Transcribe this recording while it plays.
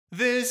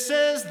This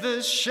is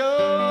the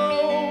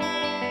show.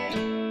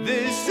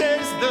 This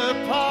is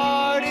the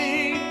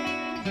party.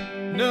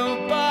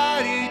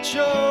 Nobody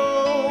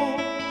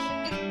chose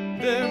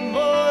their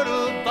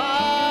mortal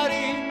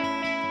body.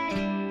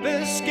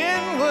 The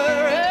skin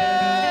we're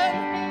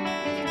in,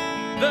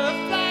 the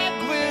flag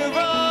we're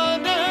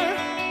under.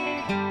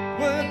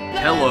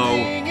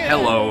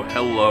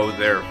 Hello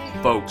there,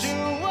 folks.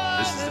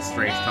 This is the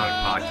Strange Tonic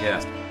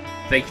Podcast.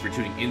 Thank you for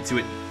tuning into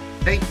it.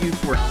 Thank you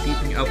for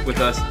keeping up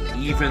with us,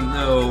 even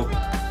though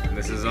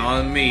this is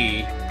on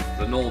me,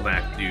 the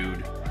Nolmac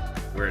dude,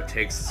 where it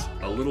takes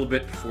a little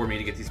bit for me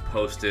to get these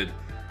posted.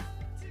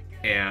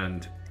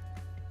 And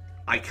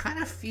I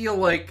kind of feel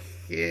like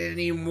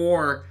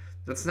anymore,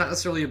 that's not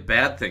necessarily a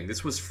bad thing.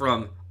 This was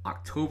from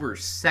October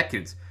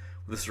 2nd.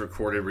 This is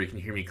recorded where you can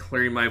hear me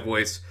clearing my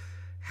voice,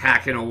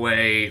 hacking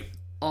away,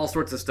 all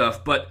sorts of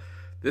stuff. But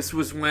this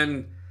was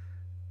when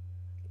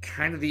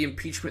kind of the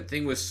impeachment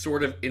thing was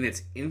sort of in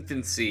its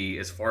infancy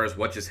as far as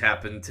what just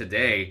happened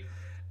today.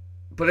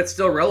 But it's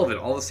still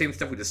relevant. All the same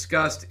stuff we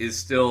discussed is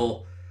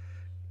still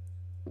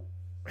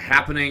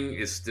happening,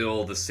 is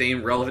still the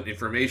same relevant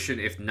information,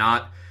 if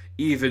not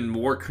even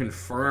more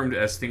confirmed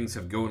as things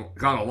have gone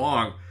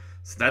along.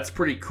 So that's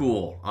pretty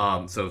cool.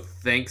 So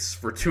thanks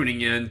for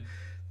tuning in.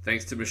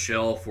 Thanks to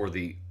Michelle for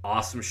the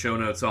awesome show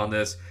notes on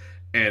this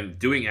and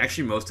doing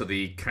actually most of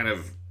the kind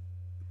of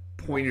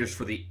pointers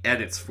for the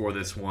edits for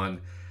this one.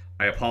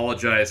 I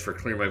apologize for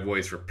clearing my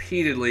voice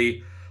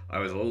repeatedly. I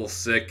was a little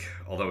sick,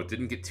 although it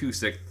didn't get too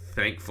sick,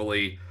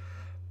 thankfully.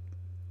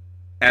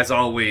 As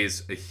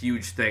always, a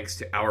huge thanks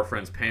to our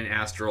friends Pan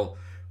Astral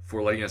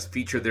for letting us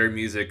feature their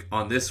music.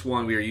 On this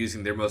one, we are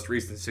using their most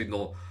recent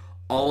single,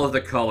 All of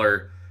the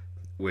Color,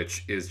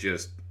 which is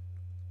just,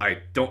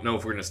 I don't know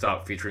if we're going to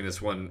stop featuring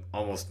this one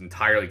almost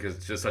entirely because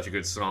it's just such a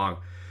good song.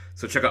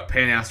 So check out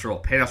Pan Astral,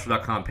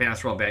 panastral.com, Pan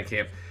Astral on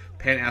Bandcamp,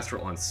 Pan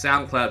Astral on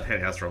SoundCloud,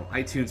 Pan Astral on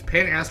iTunes,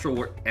 Pan Astral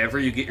wherever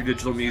you get your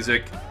digital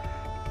music.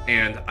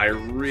 And I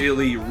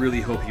really,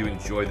 really hope you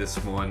enjoy this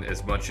one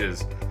as much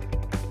as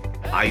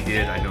I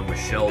did. I know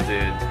Michelle did.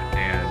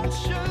 And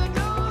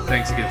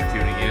thanks again for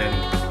tuning in.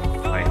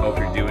 I hope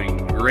you're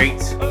doing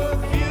great.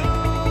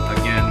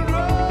 Again,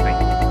 thank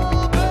you.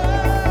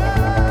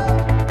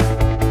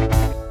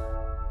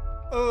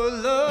 Oh,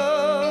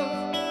 love,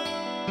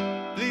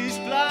 please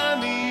fly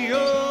me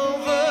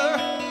over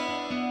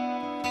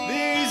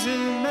these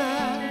imaginary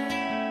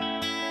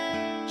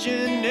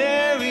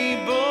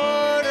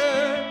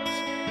borders.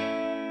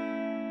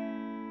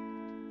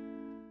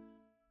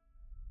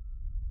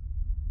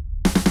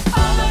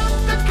 All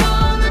of the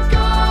color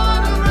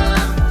gonna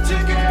run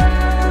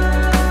together.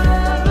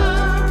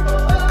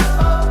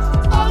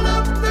 All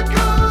of the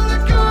color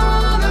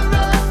gonna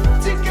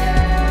run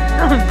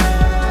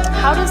together.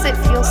 How does it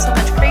feel so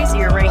much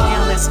crazier right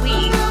now this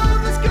week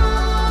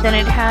than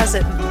it has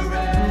at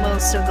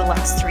most of the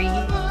last 3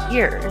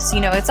 years? You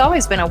know, it's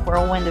always been a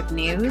whirlwind of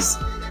news,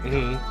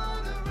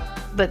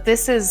 but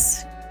this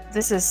is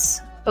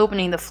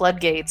opening the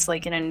floodgates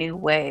like in a new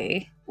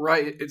way.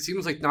 Right. It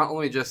seems like not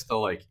only just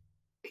the,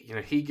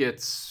 he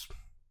gets,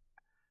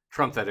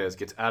 Trump that is,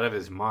 gets out of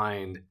his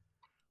mind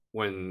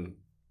when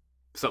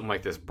something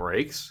like this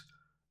breaks,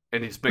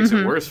 and he just makes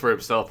it worse for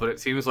himself, but it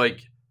seems like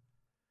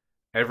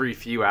every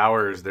few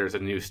hours there's a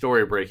new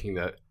story breaking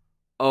that,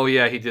 oh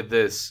yeah, he did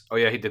this, oh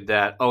yeah, he did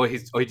that,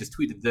 he just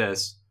tweeted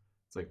this.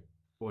 It's like,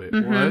 wait,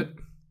 what?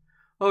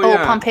 Oh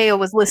yeah, Pompeo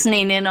was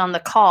listening in on the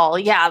call.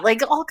 Yeah,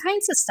 like all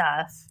kinds of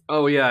stuff.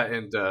 Oh yeah,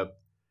 and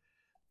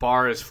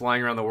Barr is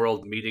flying around the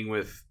world meeting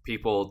with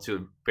people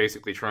to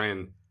basically try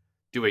and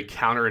do a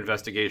counter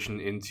investigation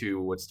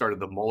into what started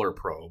the Mueller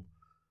probe.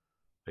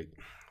 Like,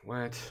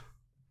 what?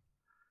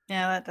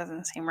 Yeah, that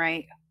doesn't seem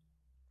right.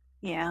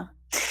 Yeah.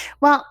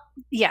 Well,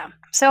 yeah.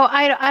 So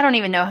I don't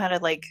even know how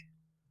to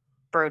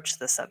broach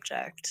the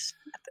subject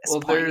at this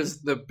point.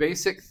 There's the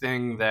basic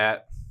thing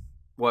that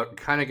what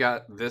kind of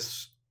got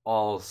this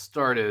all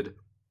started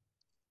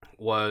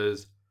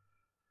was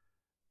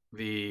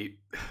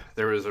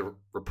there was a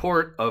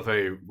report of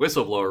a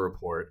whistleblower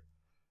report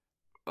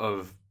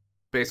of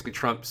basically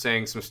Trump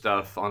saying some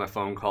stuff on a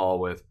phone call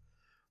with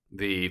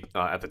the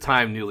at the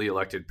time newly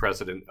elected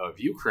president of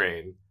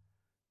Ukraine,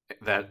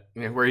 that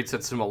where he'd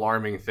said some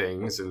alarming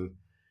things, and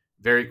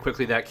very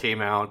quickly that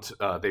came out.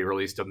 They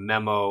released a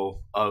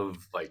memo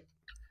of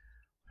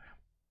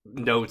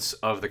notes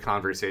of the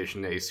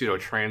conversation, a pseudo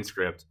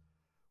transcript,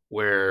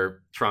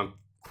 where Trump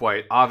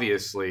quite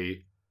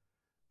obviously,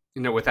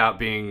 without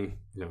being,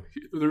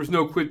 there was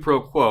no quid pro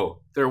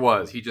quo. There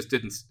was.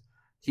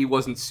 He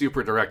wasn't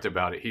super direct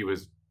about it. He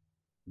was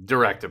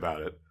direct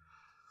about it,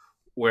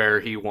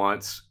 where he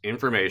wants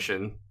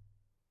information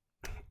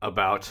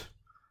about,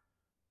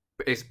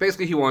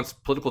 basically he wants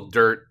political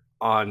dirt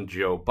on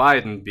Joe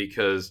Biden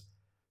because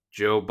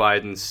Joe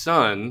Biden's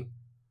son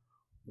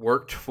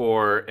worked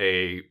for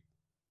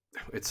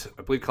it's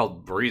I believe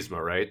called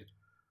Burisma, right?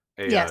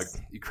 Yes.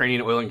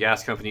 Ukrainian oil and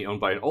gas company owned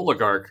by an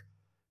oligarch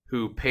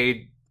who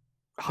paid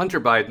Hunter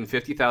Biden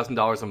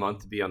 $50,000 a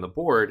month to be on the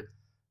board.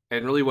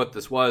 And really what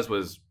this was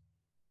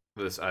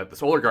this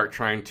oligarch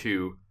trying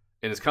to,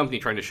 and his company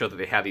trying to show that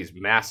they have these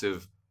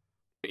massive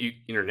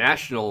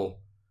international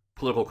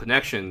political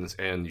connections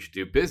and you should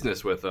do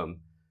business with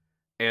them.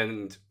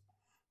 And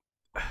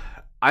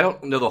I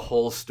don't know the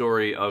whole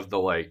story of the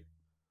like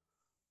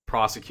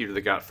prosecutor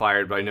that got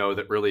fired, but I know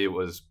that really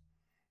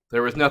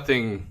there was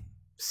nothing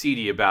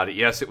seedy about it.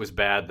 Yes, it was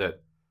bad that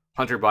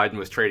Hunter Biden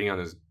was trading on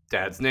his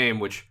dad's name,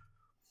 which,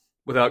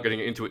 without getting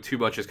into it too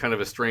much, is kind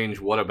of a strange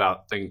what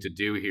about thing to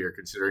do here,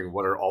 considering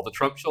what are all the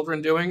Trump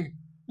children doing?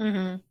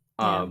 Mm-hmm.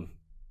 Yeah.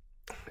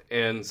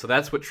 And so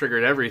that's what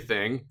triggered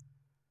everything.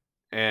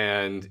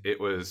 And it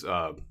was,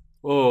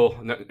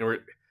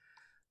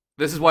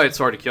 this is why it's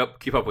hard to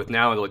keep up with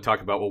now and like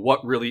talk about, well,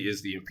 what really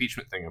is the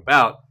impeachment thing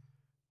about?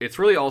 It's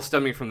really all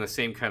stemming from the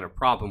same kind of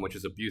problem, which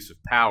is abuse of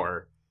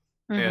power.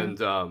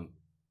 Mm-hmm. And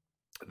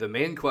the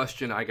main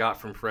question I got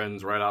from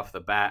friends right off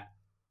the bat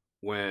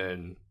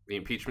when the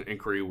impeachment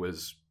inquiry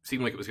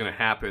seemed like it was going to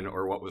happen,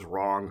 or what was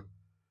wrong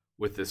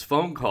with this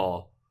phone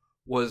call,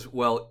 was,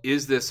 well,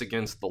 is this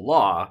against the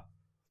law?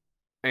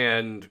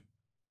 And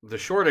the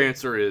short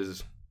answer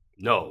is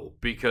no,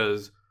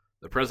 because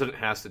the president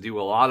has to do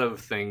a lot of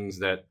things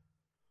that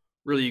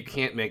really you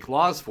can't make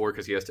laws for,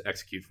 because he has to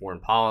execute foreign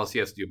policy, he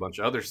has to do a bunch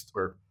of other,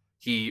 or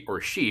he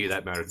or she,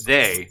 that matters,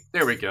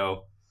 there we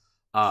go.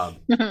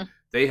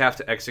 They have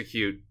to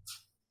execute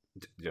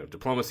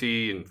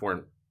diplomacy and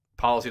foreign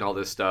policy and all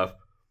this stuff.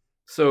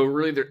 So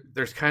really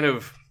there's kind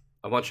of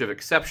a bunch of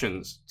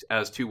exceptions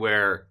as to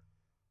where,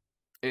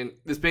 and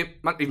this may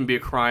not even be a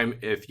crime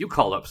if you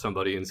called up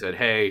somebody and said,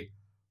 hey,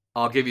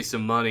 I'll give you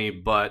some money,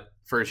 but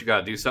first you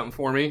got to do something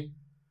for me.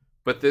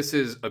 But this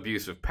is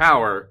abuse of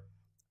power.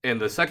 And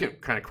the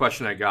second kind of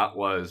question I got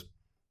was,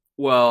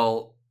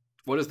 well,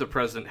 what does the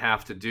president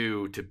have to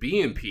do to be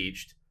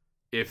impeached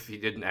if they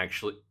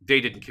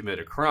didn't commit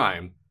a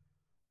crime?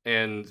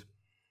 And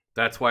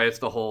that's why it's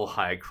the whole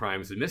high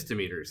crimes and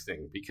misdemeanors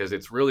thing, because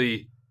it's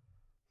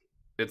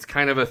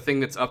kind of a thing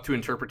that's up to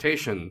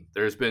interpretation.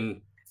 There's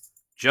been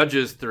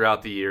judges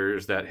throughout the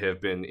years that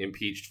have been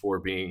impeached for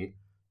being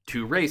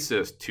too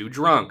racist, too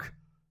drunk,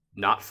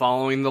 not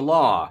following the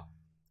law.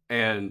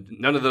 And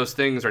none of those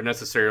things are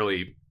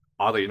necessarily,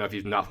 oddly enough,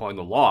 even not following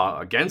the law,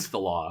 against the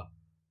law.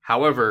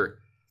 However,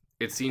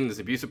 it's seen as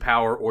abuse of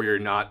power, or you're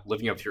not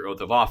living up to your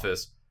oath of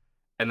office.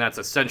 And that's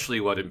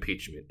essentially what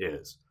impeachment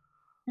is.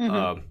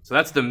 Mm-hmm. So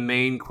that's the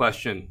main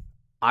question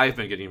I've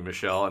been getting,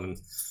 Michelle. And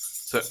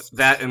so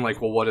that, and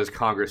like, well, what does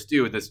Congress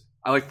do? This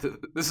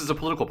is a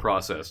political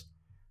process.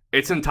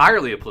 It's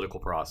entirely a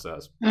political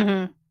process.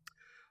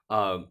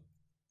 Mm-hmm.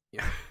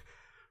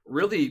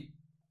 Really,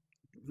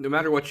 no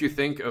matter what you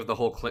think of the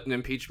whole Clinton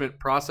impeachment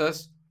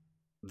process,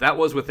 that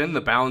was within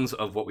the bounds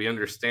of what we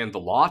understand the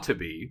law to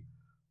be.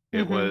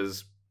 It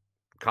was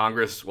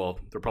Congress, the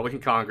Republican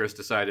Congress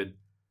decided,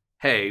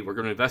 hey, we're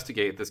going to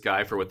investigate this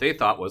guy for what they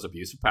thought was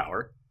abuse of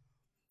power.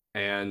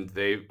 And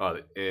they,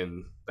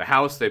 in the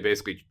House, they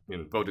basically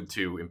voted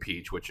to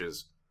impeach, which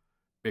is,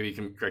 maybe you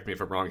can correct me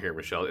if I'm wrong here,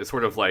 Michelle, it's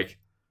sort of like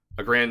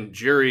a grand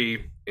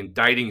jury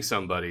indicting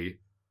somebody,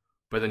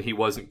 but then he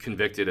wasn't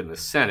convicted in the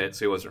Senate,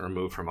 so he wasn't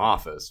removed from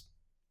office.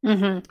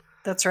 Mm-hmm.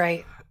 That's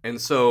right. And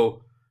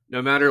so,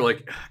 no matter,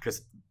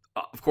 because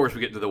of course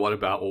we get into the what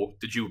about, well,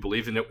 did you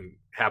believe in it when it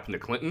happened to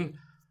Clinton?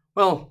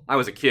 Well, I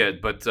was a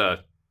kid, but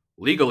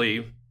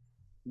legally,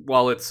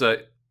 while it's,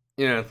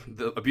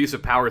 the abuse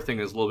of power thing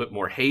is a little bit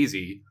more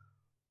hazy,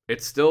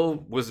 it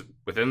still was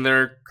within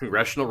their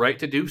congressional right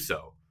to do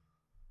so.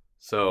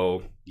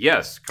 So,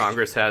 yes,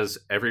 Congress has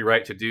every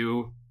right to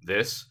do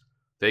this.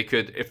 They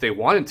could, if they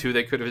wanted to,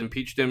 they could have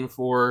impeached him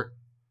for,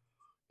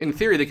 in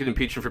theory, they could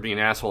impeach him for being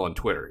an asshole on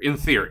Twitter. In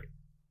theory.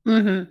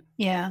 Mm-hmm.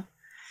 Yeah.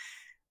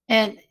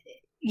 And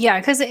yeah,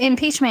 because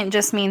impeachment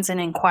just means an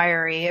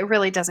inquiry. It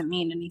really doesn't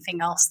mean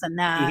anything else than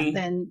that.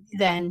 Mm-hmm.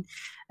 Than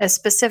a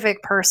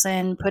specific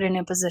person put in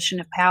a position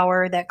of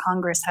power that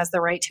Congress has the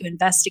right to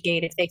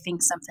investigate if they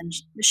think something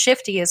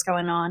shifty is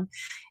going on.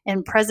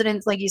 And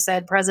presidents, like you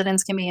said,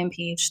 presidents can be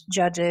impeached,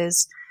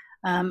 judges,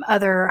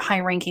 other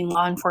high-ranking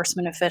law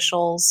enforcement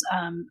officials,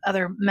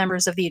 other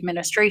members of the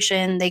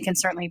administration, they can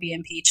certainly be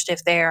impeached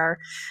if they are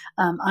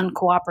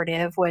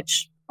uncooperative,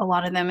 which a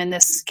lot of them in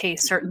this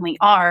case certainly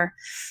are.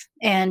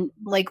 And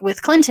like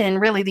with Clinton,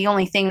 really the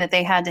only thing that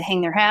they had to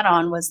hang their hat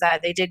on was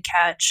that they did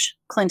catch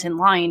Clinton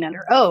lying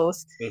under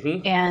oath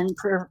and,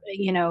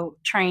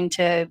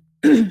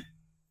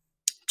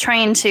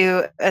 trying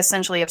to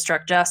essentially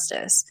obstruct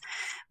justice.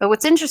 But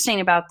what's interesting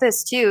about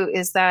this too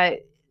is that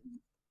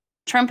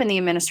Trump and the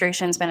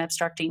administration has been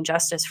obstructing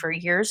justice for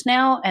years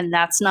now, and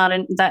that's not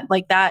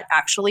that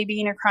actually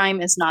being a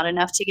crime is not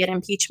enough to get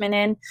impeachment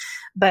in.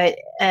 But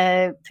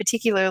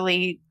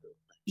particularly,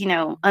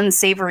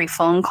 unsavory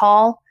phone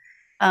call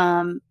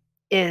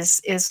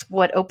is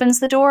what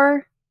opens the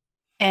door,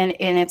 and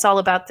it's all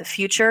about the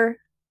future.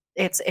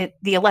 It's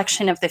the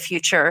election of the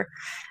future,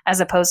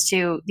 as opposed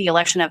to the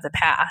election of the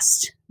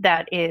past.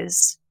 That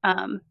is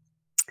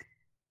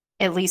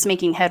at least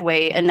making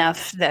headway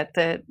enough that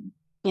the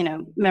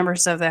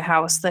members of the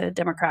House, the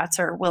Democrats,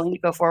 are willing to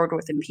go forward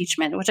with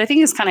impeachment, which I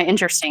think is kind of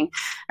interesting.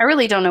 I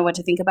really don't know what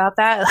to think about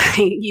that.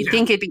 You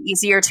think it'd be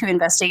easier to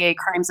investigate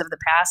crimes of the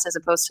past as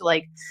opposed to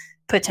like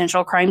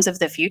potential crimes of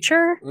the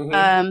future.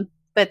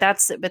 But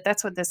that's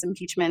what this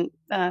impeachment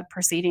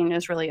proceeding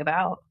is really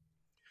about.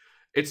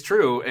 It's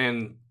true.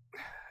 And,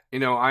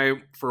 I,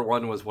 for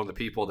one, was one of the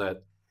people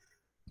that,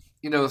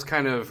 is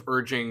kind of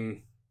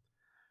urging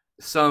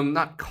some,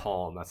 not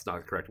calm, that's not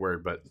the correct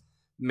word, but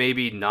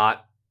maybe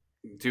not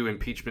do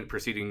impeachment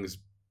proceedings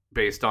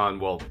based on,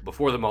 well,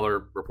 before the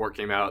Mueller report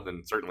came out,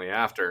 then certainly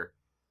after,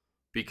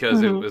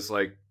 because it was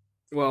like,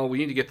 well, we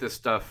need to get this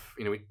stuff,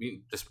 we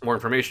need just more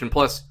information.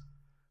 Plus,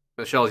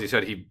 Michelle, as you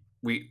said,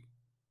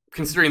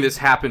 considering this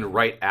happened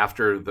right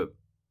after the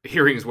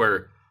hearings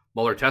where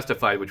Mueller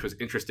testified, which was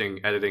interesting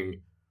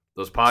editing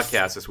those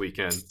podcasts this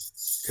weekend,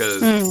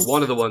 because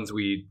one of the ones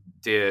we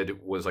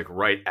did was like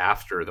right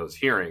after those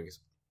hearings.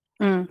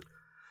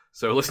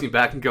 So listening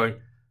back and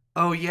going,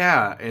 oh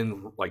yeah,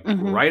 and like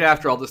right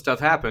after all this stuff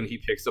happened, he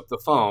picks up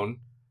the phone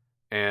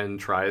and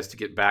tries to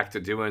get back to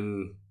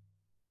doing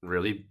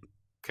really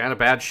kind of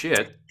bad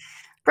shit.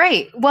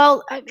 Right.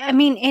 Well, I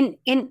mean,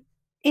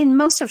 in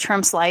most of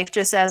Trump's life,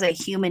 just as a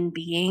human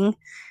being,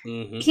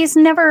 he's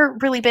never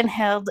really been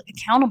held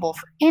accountable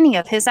for any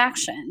of his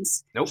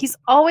actions. Nope. He's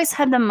always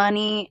had the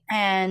money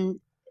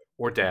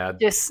or dad.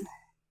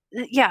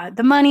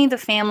 The money, the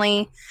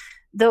family,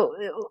 the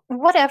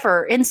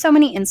whatever. In so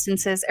many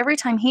instances, every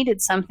time he did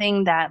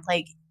something that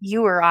like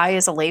you or I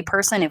as a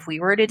layperson, if we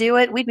were to do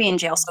it, we'd be in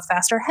jail so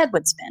fast our head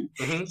would spin.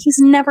 He's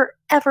never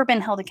ever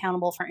been held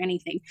accountable for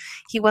anything.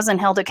 He wasn't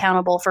held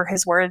accountable for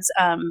his words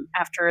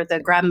after the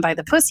grab him by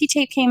the pussy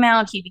tape came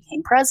out. He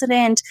became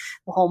president.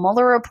 The whole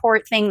Mueller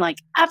report thing, like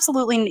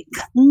absolutely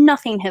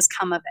nothing has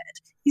come of it.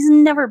 He's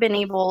never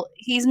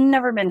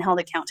been held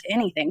account to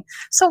anything.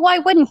 So why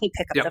wouldn't he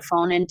pick up the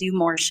phone and do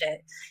more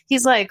shit?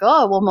 He's like,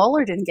 oh, well,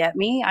 Mueller didn't get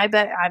me. I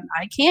bet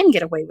I can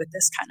get away with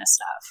this kind of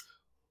stuff.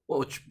 Well,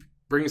 which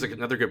brings like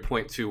another good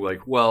point to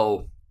like,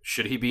 well,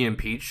 should he be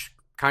impeached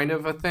kind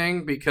of a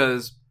thing?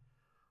 Because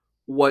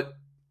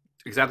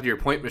exactly your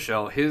point,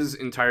 Michelle, his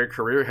entire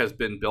career has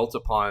been built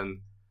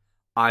upon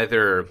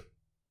either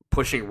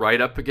pushing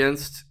right up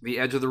against the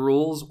edge of the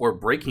rules or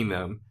breaking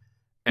them.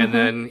 And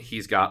then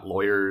he's got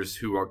lawyers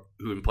who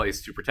in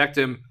place to protect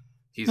him.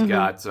 He's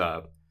got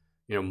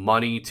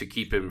money to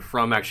keep him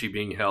from actually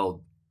being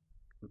held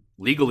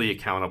legally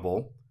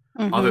accountable,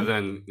 other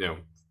than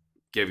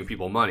giving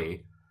people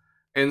money.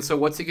 And so,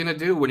 what's he going to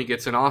do when he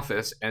gets in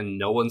office and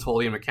no one's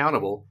holding him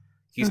accountable?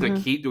 He's going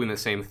to keep doing the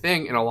same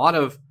thing. And a lot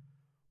of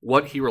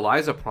what he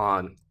relies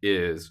upon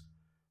is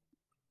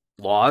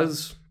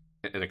laws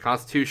and a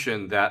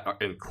constitution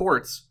and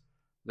courts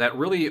that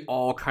really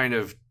all kind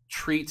of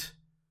treat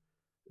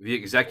the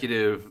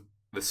executive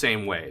the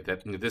same way,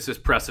 that this is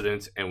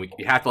precedent and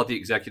you have to let the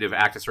executive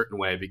act a certain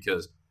way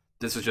because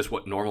this is just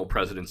what normal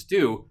presidents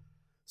do.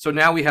 So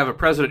now we have a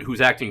president who's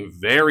acting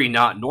very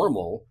not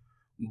normal,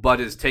 but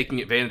is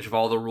taking advantage of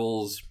all the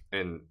rules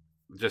and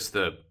just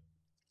the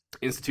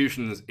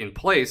institutions in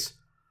place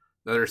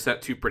that are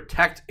set to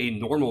protect a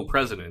normal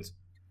president.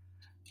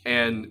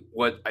 And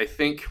what I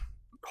think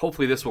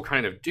hopefully this will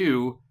kind of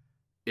do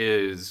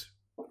is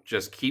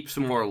just keep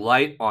some more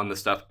light on the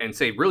stuff and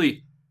say,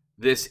 really,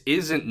 this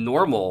isn't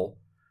normal,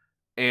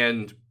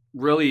 and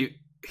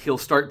really he'll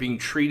start being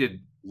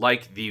treated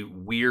like the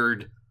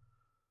weird,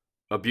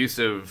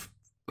 abusive,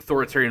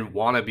 authoritarian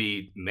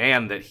wannabe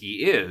man that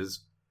he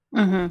is.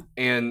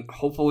 And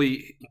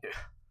hopefully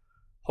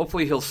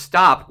he'll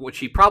stop, which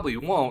he probably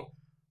won't,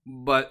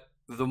 but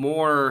the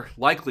more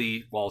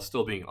likely, while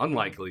still being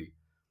unlikely,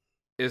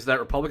 is that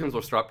Republicans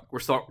will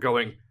start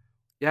going,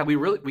 yeah,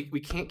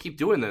 we can't keep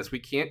doing this. We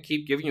can't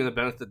keep giving him the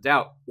benefit of the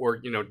doubt,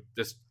 or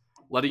just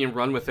letting him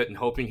run with it and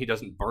hoping he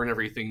doesn't burn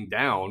everything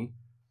down.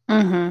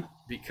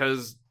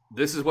 Because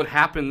this is what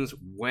happens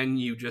when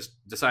you just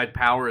decide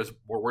power is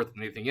more worth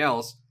than anything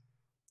else,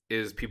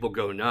 is people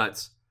go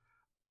nuts.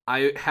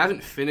 I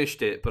haven't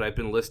finished it, but I've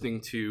been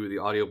listening to the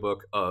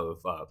audiobook of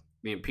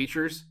The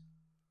Impeachers.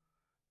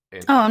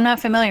 And I'm not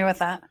familiar with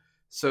that.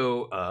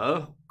 So,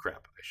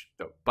 crap, I should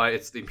know. But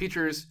it's The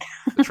Impeachers,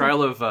 The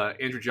Trial of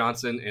Andrew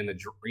Johnson and the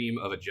Dream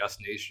of a Just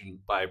Nation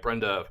by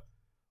Brenda,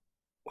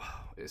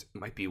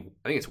 I think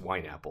it's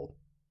Wineapple.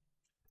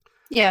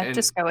 Yeah, and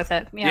just go with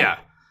it. Yeah.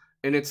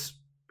 And it's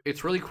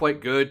really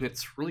quite good, and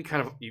it's really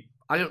kind of,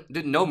 I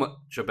didn't know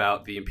much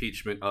about the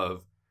impeachment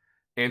of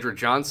Andrew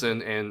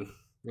Johnson, and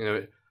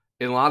in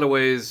a lot of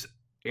ways,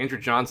 Andrew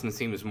Johnson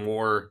seems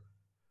more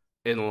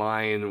in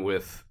line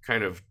with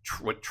kind of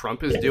what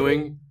Trump is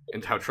doing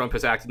and how Trump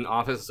has acted in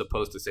office, as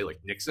opposed to, say, like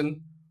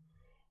Nixon,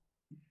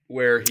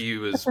 where he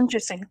was That's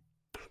interesting.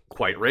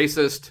 Quite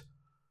racist.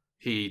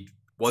 He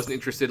wasn't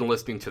interested in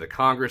listening to the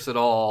Congress at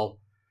all.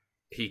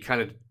 He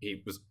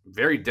was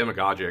very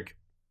demagogic,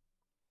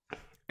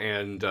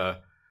 and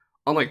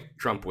unlike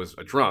Trump, was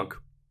a drunk.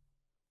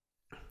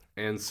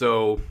 And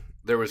so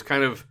there was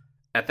kind of,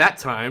 at that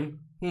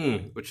time,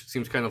 which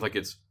seems kind of like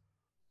it's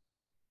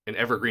an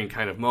evergreen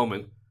kind of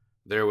moment,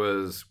 there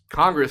was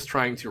Congress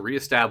trying to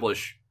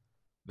reestablish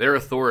their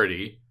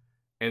authority,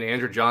 and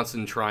Andrew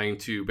Johnson trying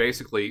to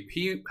basically,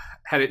 he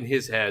had it in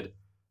his head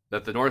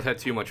that the North had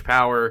too much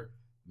power,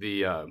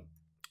 the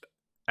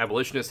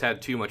abolitionists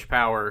had too much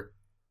power.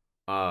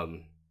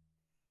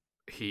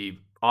 He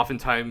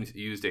oftentimes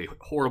used a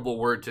horrible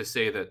word to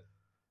say that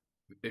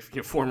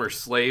if former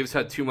slaves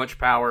had too much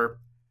power,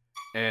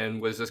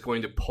 and was just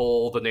going to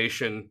pull the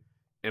nation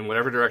in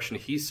whatever direction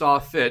he saw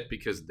fit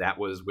because that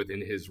was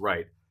within his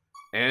right.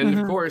 And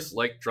of course,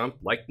 like Trump,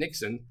 like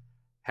Nixon,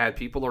 had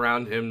people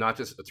around him, not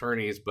just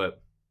attorneys,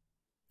 but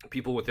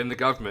people within the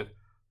government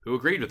who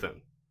agreed with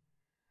him.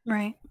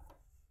 Right.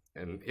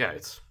 And yeah,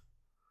 it's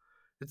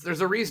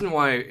there's a reason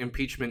why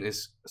impeachment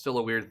is still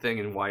a weird thing,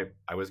 and why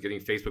I was getting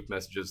Facebook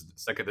messages the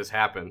second this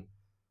happened.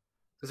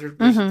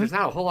 Because there's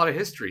not a whole lot of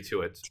history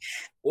to it.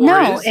 Or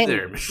No, is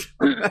there?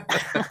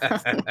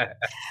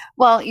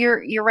 Well,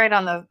 you're right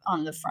on the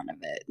front of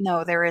it.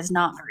 No, there is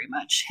not very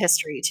much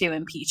history to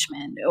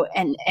impeachment,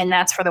 and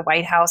that's for the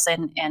White House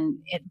and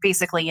it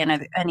basically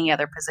in any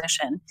other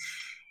position.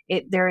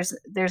 There's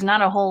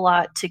not a whole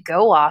lot to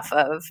go off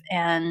of,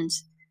 and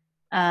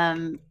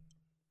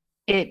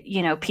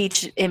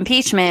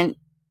impeachment.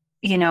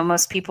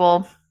 Most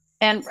people,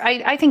 and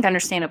I think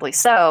understandably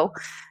so,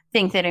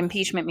 think that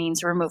impeachment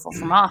means removal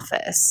from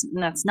office,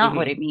 and that's not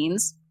what it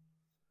means.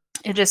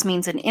 It just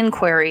means an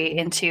inquiry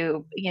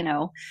into,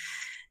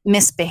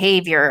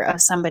 misbehavior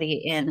of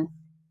somebody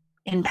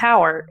in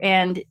power.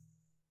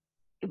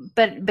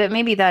 But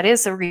maybe that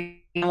is the reason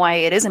why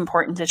it is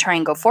important to try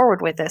and go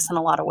forward with this in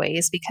a lot of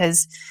ways,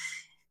 because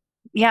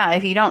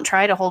if you don't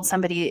try to hold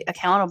somebody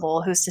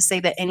accountable, who's to say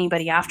that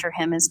anybody after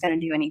him is going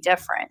to do any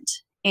different?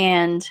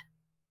 And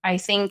I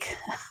think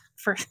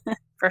for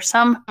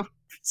some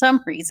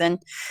reason,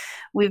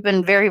 we've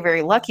been very,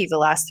 very lucky the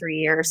last 3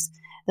 years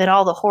that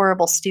all the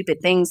horrible, stupid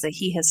things that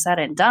he has said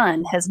and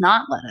done has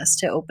not led us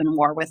to open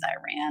war with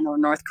Iran or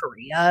North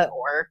Korea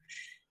or,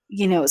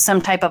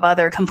 some type of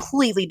other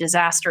completely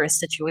disastrous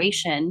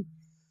situation.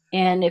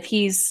 And if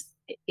he's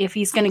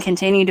going to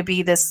continue to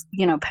be this,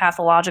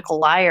 pathological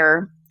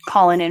liar,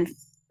 calling in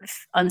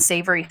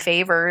unsavory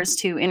favors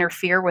to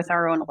interfere with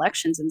our own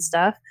elections and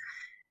stuff,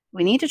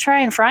 we need to try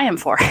and fry him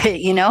for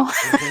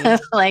it,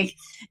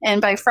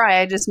 and by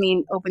fry, I just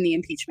mean open the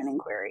impeachment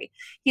inquiry.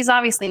 He's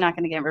obviously not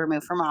going to get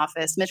removed from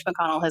office. Mitch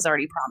McConnell has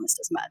already promised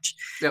as much.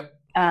 Yep.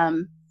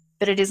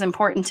 But it is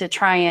important to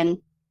try and,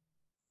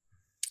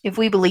 if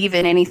we believe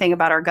in anything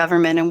about our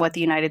government and what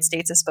the United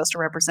States is supposed to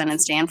represent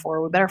and stand for,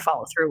 we better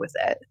follow through with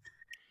it.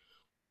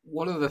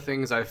 One of the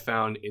things I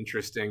found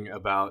interesting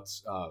about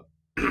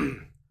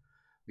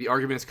the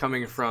arguments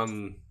coming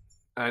from,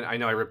 and I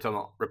know I ripped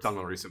on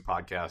a recent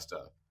podcast,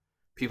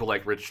 people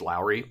like Rich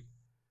Lowry,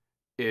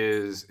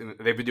 is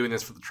they've been doing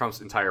this for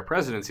Trump's entire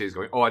presidency, is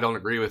going, I don't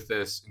agree with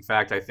this. In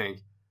fact, I think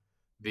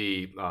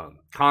the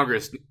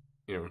Congress,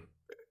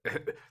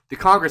 the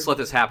Congress let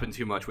this happen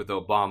too much with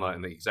Obama,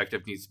 and the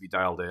executive needs to be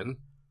dialed in.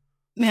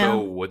 Yeah.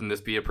 So wouldn't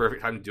this be a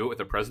perfect time to do it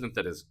with a president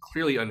that is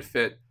clearly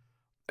unfit?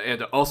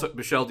 And also,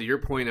 Michelle, to your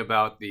point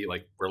about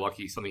we're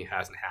lucky something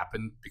hasn't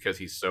happened because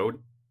he's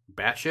so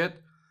batshit.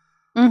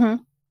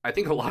 Mm-hmm. I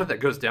think a lot of that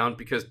goes down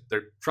because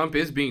Trump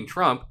is being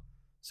Trump,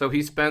 so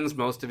he spends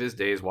most of his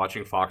days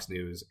watching Fox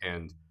News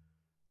and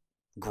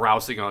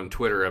grousing on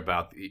Twitter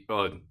about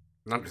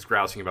not just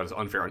grousing about his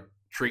unfair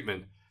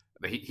treatment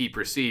that he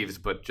perceives,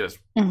 but just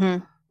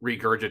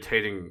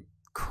regurgitating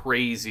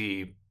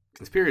crazy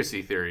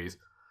conspiracy theories.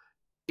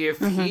 If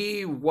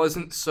he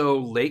wasn't so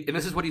late, and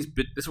this is what he's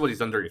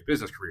done during his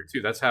business career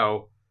too. That's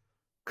how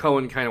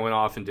Cohen kind of went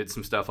off and did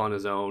some stuff on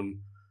his own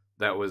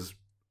that was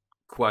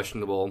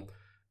questionable.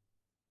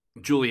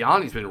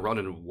 Giuliani's been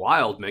running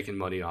wild, making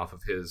money off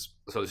of his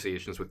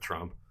associations with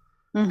Trump.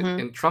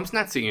 And Trump's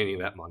not seeing any of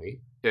that money.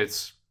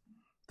 It's,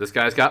 this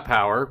guy's got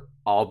power.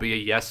 I'll be a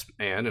yes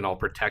man, and I'll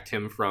protect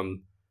him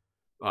from,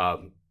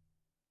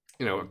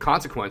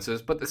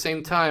 consequences. But at the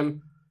same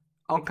time,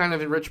 I'll kind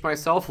of enrich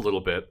myself a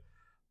little bit.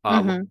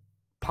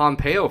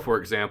 Pompeo, for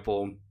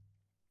example,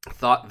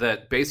 thought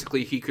that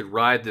basically he could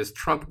ride this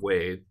Trump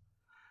wave,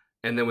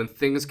 and then when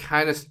things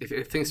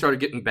if things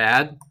started getting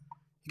bad,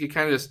 he could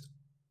kind of just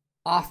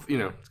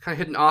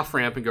hit an off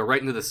ramp and go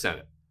right into the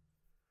Senate.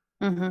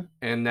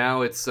 And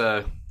now it's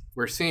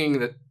we're seeing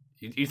that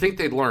you think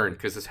they'd learn,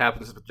 because this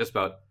happens with just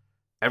about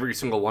every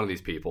single one of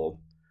these people.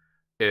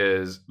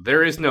 Is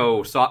there is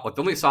no the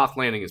only soft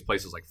landing is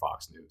places like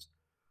Fox News.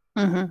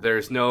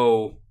 There's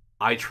no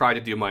I try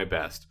to do my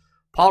best.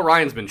 Paul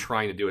Ryan's been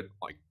trying to do it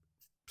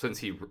since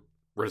he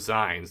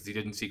resigns. He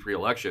didn't seek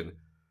re-election,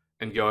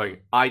 and going,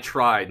 I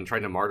tried, and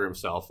trying to martyr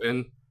himself.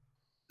 And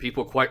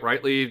people quite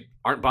rightly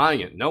aren't buying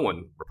it. No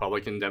one,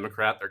 Republican,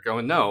 Democrat, they're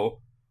going, no,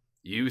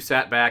 you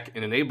sat back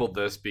and enabled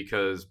this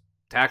because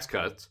tax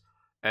cuts,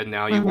 and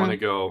now you want to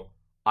go,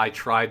 I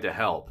tried to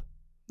help.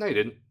 No, you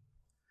didn't.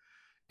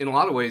 In a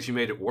lot of ways, you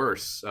made it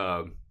worse.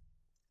 I'm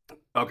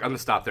going to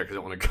stop there because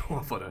I don't want to go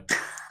off on a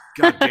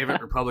God damn it,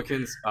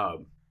 Republicans.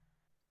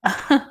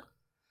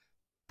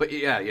 But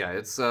yeah,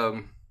 it's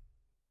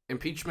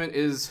impeachment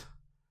is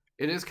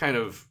it is kind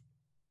of,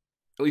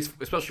 at least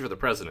especially for the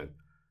president,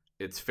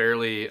 it's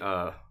fairly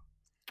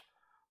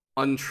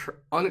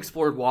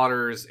unexplored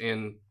waters.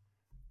 And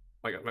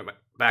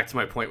back to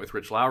my point with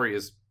Rich Lowry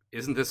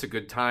isn't this a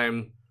good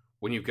time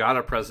when you've got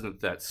a president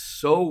that's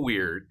so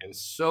weird and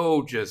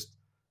so just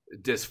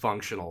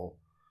dysfunctional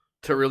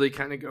to really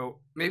kind of go,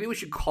 maybe we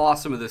should claw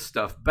some of this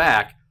stuff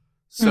back.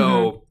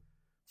 So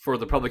for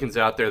the Republicans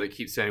out there that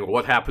keep saying, well,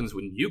 what happens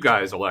when you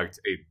guys elect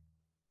a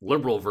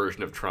liberal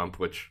version of Trump,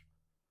 which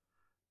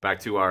back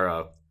to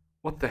our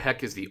what the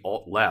heck is the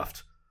alt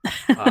left?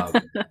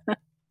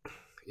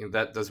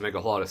 That doesn't make a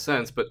whole lot of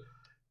sense, but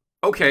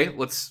okay,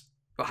 let's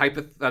a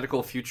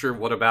hypothetical future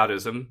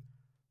whataboutism.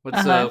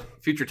 Let's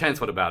future tense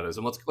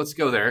whataboutism. Let's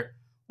go there.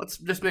 Let's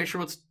just make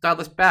sure let's dial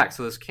this back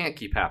so this can't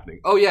keep happening.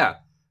 Oh yeah,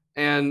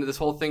 and this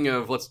whole thing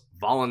of let's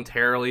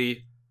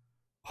voluntarily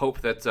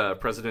hope that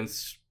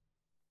presidents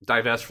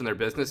divest from their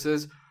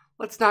businesses.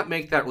 Let's not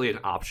make that really an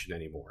option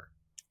anymore.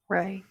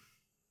 Right.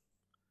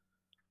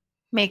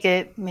 Make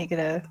it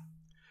a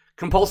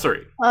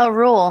Compulsory.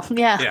 rule.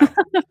 Yeah. Yeah.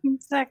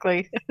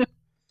 Exactly.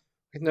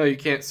 No, you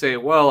can't say,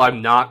 well,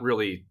 I'm not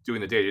really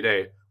doing the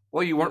day-to-day.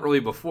 Well, you weren't really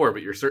before,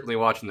 but you're certainly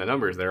watching the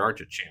numbers there,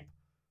 aren't you, champ?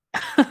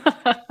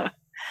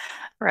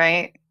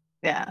 Right.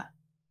 Yeah.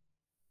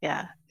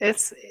 Yeah.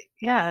 It's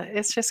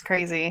just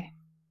crazy.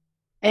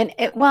 And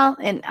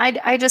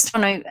I just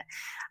don't know.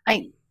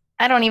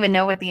 I don't even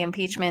know what the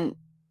impeachment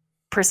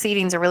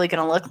proceedings are really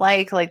going to look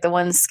like. Like the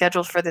ones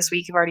scheduled for this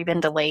week have already been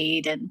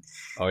delayed, and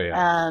Oh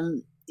yeah.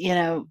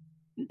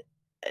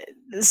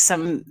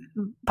 Some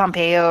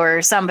Pompeo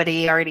or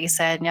somebody already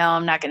said, no,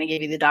 I'm not going to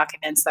give you the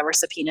documents that were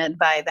subpoenaed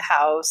by the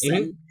House.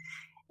 Mhm.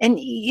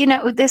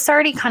 And this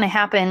already kind of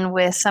happened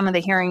with some of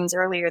the hearings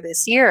earlier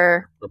this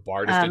year, Or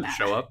Barr just didn't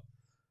show up.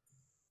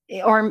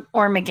 or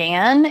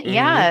McGahn. Mhm.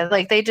 Yeah.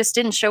 Like they just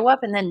didn't show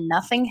up and then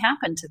nothing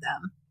happened to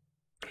them.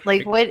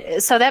 Like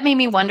what? So that made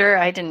me wonder.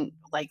 I didn't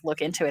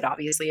look into it,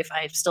 obviously, if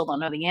I still don't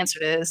know the answer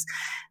to this.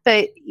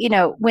 But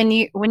when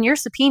you're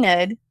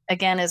subpoenaed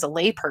again as a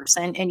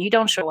layperson and you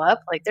don't show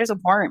up, there's a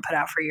warrant put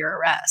out for your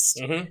arrest.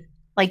 Mm-hmm.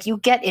 You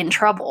get in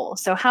trouble.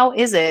 So how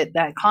is it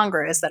that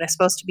Congress, that is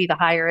supposed to be the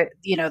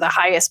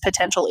highest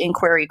potential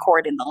inquiry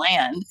court in the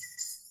land,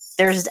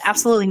 there's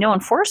absolutely no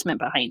enforcement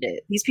behind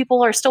it? These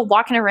people are still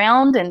walking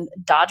around and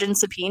dodging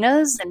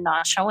subpoenas and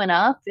not showing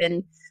up.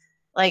 And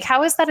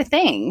how is that a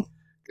thing?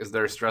 Because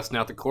they're stressing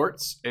out the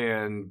courts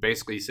and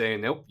basically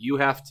saying, nope, you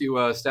have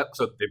to step.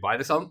 So they buy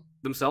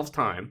themselves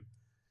time,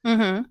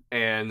 Mm-hmm.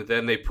 and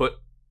then they put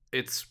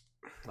it's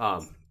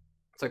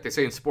like they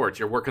say in sports,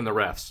 you're working the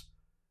refs,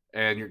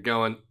 and you're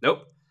going,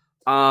 nope.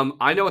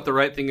 I know what the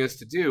right thing is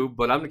to do,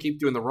 but I'm gonna keep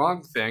doing the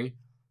wrong thing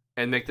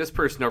and make this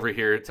person over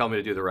here tell me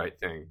to do the right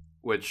thing,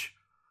 which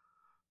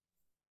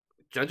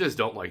judges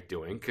don't like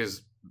doing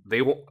because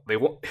they won't.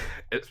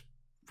 It's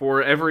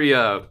for every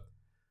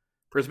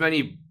for as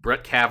many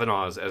Brett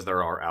Kavanaughs as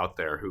there are out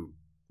there who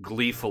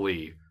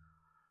gleefully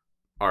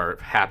are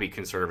happy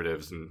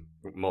conservatives and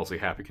mostly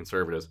happy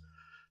conservatives,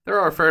 there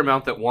are a fair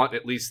amount that want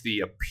at least the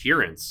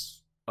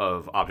appearance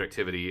of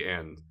objectivity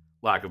and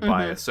lack of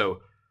bias. So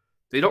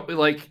they don't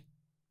really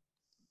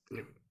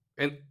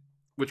and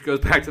which goes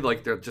back to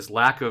their just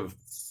lack of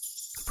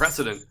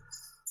precedent.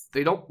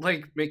 They don't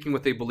like making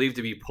what they believe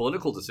to be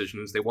political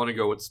decisions. They want to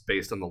go what's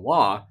based on the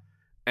law.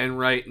 And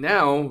right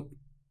now,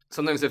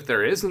 sometimes if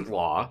there isn't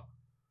law,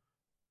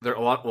 there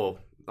are not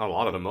a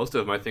lot of them, most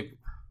of them I think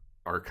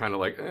are kind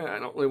of I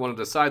don't really want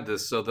to decide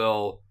this. So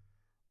they'll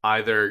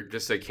either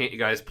just say, can't you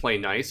guys play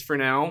nice for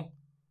now?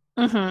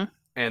 Mm-hmm.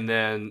 And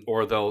then,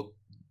 or they'll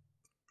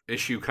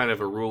issue kind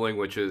of a ruling,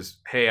 which is,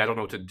 hey, I don't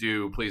know what to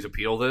do. Please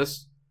appeal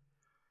this.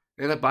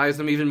 And that buys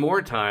them even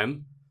more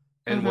time.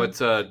 And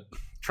what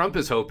Trump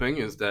is hoping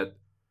is that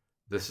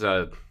this,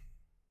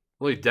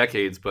 really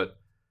decades, but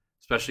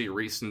especially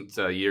recent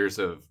years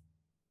of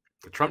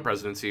the Trump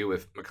presidency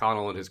with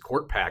McConnell and his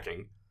court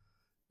packing,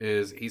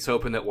 is he's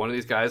hoping that one of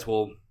these guys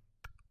will,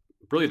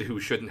 really who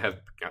shouldn't have,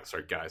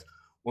 guys,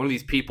 one of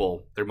these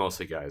people, they're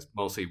mostly guys,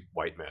 mostly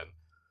white men,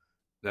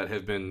 that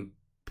have been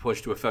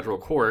pushed to a federal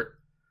court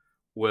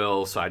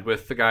will side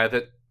with the guy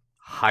that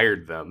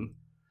hired them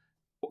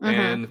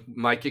and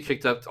might get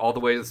kicked up all the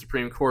way to the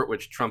Supreme Court,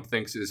 which Trump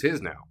thinks is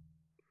his now.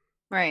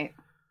 Right.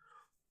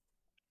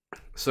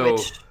 So,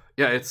 Which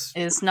yeah,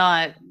 it's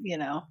not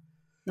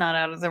not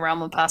out of the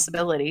realm of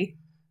possibility.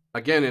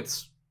 Again,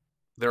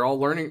 they're all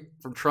learning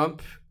from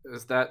Trump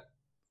is that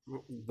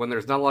when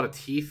there's not a lot of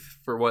teeth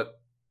for what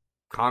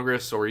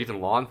Congress or even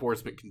law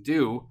enforcement can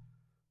do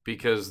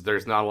because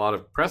there's not a lot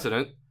of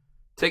precedent,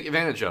 take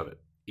advantage of it.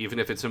 Even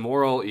if it's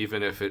immoral,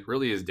 even if it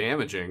really is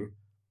damaging,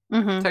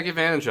 take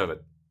advantage of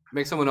it.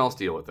 Make someone else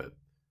deal with it.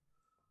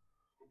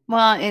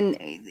 Well, and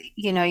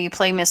you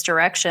play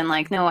misdirection,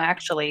 no,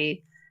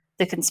 actually,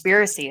 the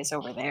conspiracy is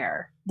over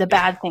there. The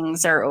bad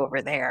things are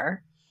over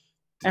there.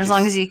 And as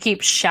long as you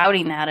keep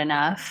shouting that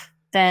enough,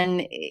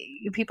 then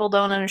people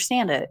don't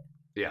understand it.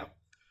 Yeah.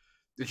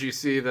 Did you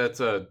see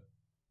that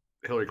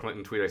Hillary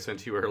Clinton tweet I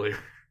sent you earlier?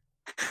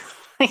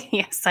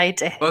 Yes, I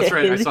did. Oh, that's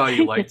right. I saw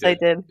you liked Yes,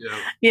 it. I did. Yeah.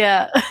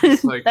 Yeah.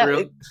 It's like That-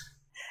 real.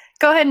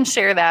 Go ahead and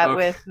share that Okay.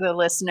 with the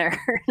listeners.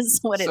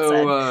 What it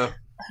So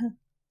said.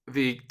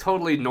 the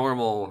totally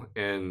normal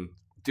and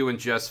doing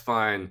just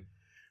fine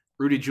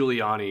Rudy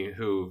Giuliani,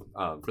 who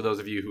for those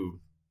of you who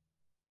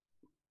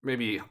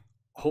maybe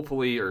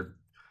hopefully or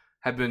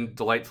have been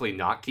delightfully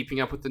not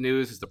keeping up with the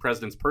news, is the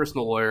president's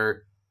personal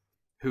lawyer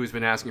who's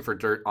been asking for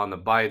dirt on the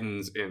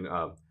Bidens and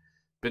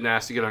been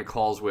asked to get on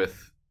calls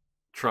with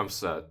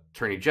Trump's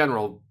attorney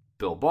general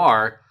Bill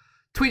Barr,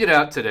 tweeted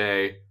out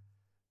today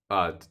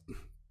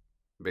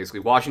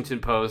basically Washington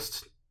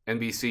Post,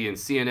 NBC, and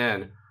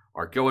CNN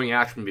are going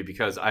after me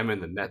because I'm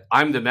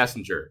the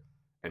messenger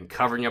and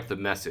covering up the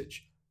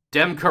message.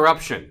 Dem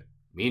corruption.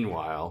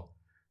 Meanwhile,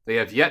 they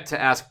have yet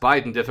to ask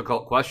Biden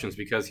difficult questions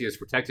because he is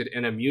protected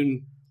and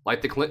immune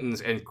like the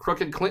Clintons and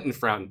Crooked Clinton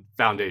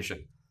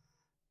Foundation.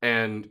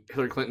 And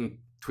Hillary Clinton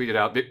tweeted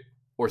out,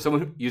 or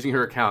someone using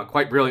her account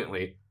quite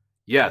brilliantly,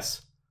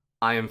 yes,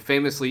 I am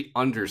famously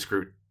under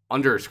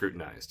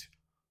scrutinized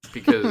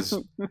because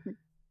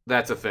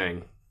that's a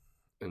thing.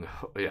 And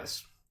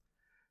yes.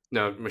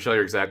 No, Michelle,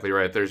 you're exactly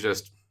right. There's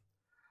just,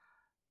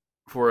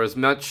 for as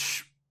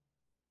much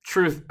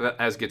truth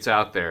as gets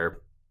out there,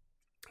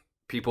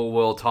 people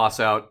will toss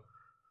out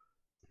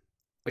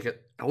like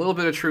a little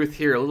bit of truth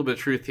here, a little bit of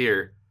truth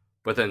here,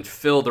 but then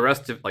fill the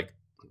rest of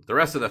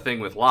the thing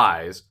with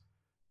lies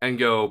and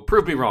go,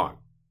 prove me wrong.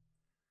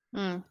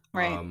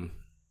 Right.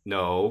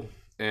 No.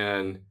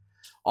 And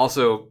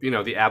also,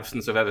 the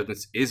absence of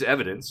evidence is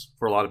evidence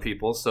for a lot of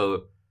people.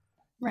 So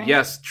Right.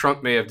 yes,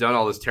 Trump may have done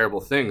all these terrible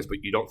things, but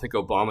you don't think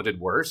Obama did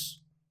worse?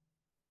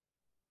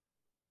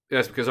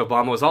 Yes, because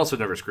Obama was also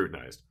never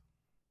scrutinized.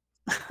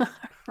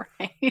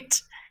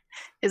 Right.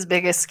 His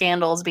biggest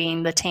scandals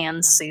being the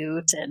tan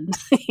suit and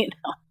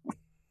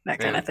that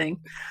kind of thing.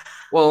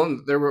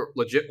 Well, there were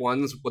legit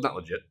ones. Well, not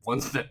legit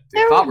ones that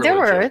they thought were There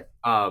legit.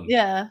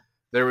 Yeah.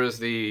 There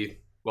was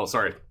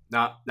sorry.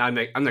 Now I'm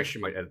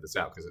actually might edit this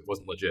out because it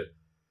wasn't legit.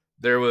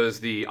 There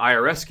was the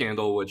IRS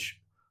scandal, which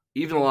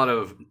even a lot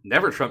of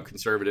never Trump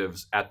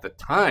conservatives at the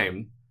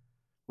time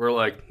were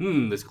like,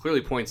 this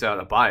clearly points out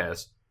a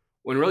bias.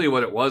 When really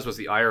what it was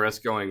the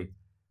IRS going,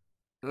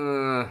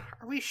 are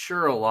we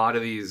sure a lot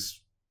of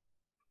these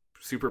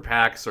super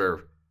PACs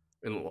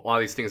and a lot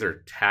of these things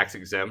are tax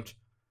exempt?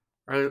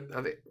 Are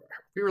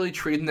we really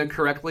treating them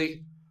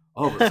correctly?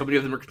 Oh, but so many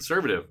of them are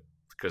conservative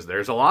because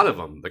there's a lot of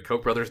them. The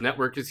Koch brothers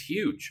network is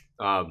huge.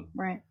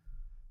 Right.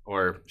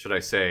 Or should I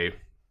say,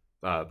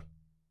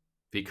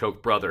 the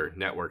Koch brother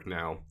network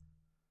now.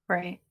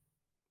 Right.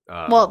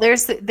 Well,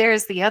 there's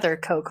the other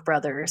Koch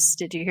brothers.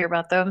 Did you hear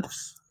about them?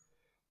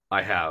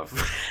 I have.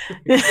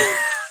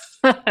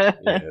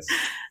 Yes.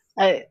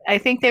 I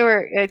think they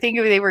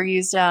were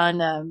used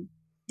on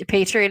the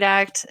Patriot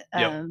Act.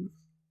 Yep.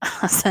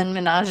 Hassan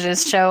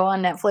Minaj's show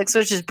on Netflix,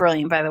 which is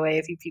brilliant, by the way.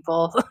 If you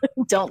people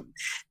don't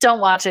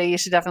watch it, you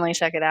should definitely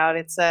check it out.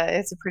 It's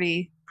a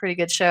pretty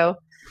good show.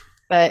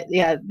 But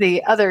yeah,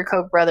 the other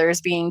Koch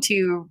brothers being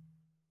two,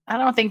 I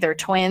don't think they're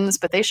twins,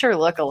 but they sure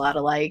look a lot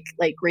alike,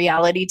 like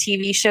reality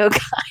TV show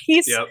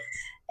guys. Yep.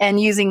 And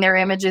using their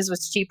images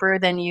was cheaper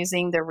than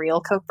using the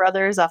real Koch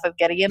brothers off of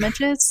Getty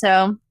Images.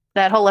 So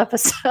that whole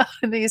episode,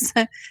 these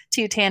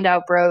two tanned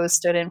out bros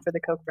stood in for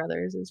the Koch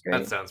brothers. It was great.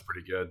 That sounds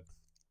pretty good.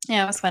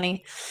 Yeah, it was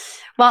funny.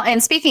 Well,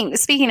 and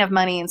speaking of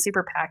money and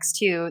super PACs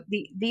too,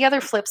 the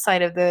other flip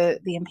side of the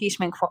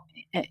impeachment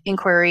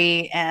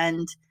inquiry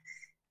and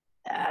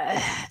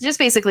just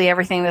basically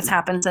everything that's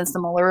happened since the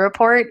Mueller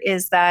report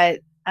is that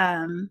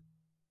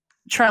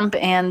Trump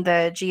and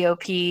the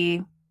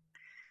GOP,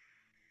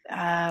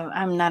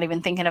 I'm not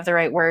even thinking of the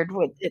right word.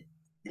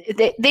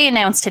 They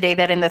announced today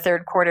that in the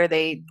third quarter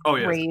they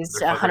raised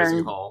their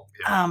fundraising $100. haul.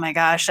 Yeah. Oh my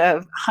gosh,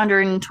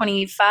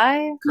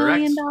 $125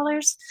 million.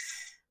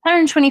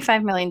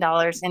 $125 million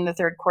in the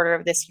third quarter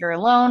of this year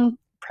alone,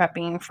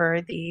 prepping for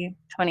the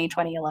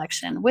 2020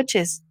 election, which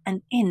is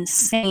an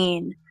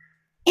insane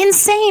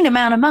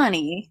amount of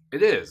money.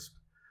 It is.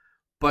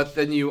 But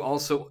then you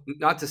also,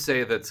 not to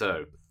say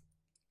that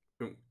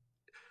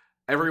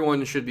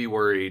everyone should be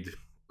worried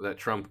that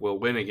Trump will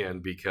win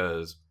again,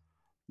 because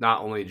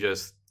not only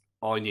just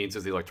all he needs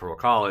is the Electoral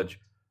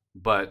College,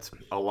 but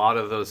a lot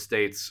of those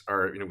states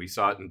are, we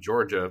saw it in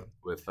Georgia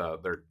with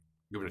their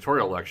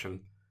gubernatorial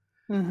election.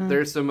 Mm-hmm.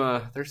 There's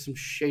some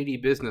shady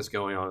business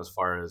going on as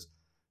far as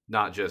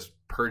not just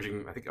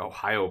purging. I think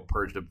Ohio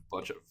purged a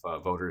bunch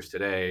of voters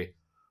today,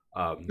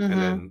 and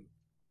then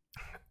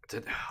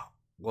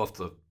we'll have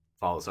to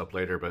follow this up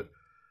later. But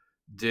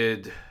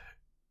did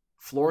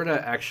Florida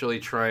actually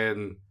try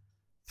and,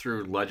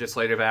 through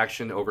legislative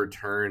action,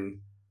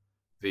 overturn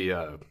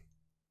the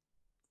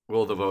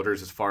will of the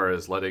voters as far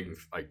as letting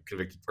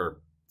convicted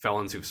or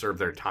felons who've served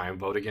their time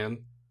vote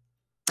again?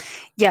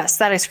 Yes,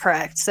 that is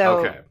correct. So.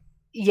 Okay.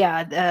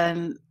 Yeah,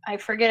 I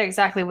forget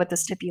exactly what the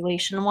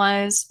stipulation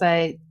was,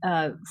 but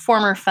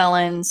former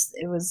felons,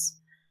 it was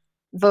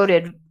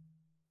voted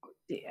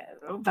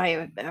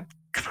by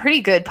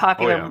pretty good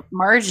popular yeah.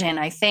 margin,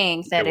 I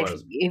think, that It if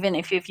was. even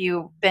if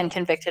you've been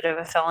convicted of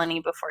a felony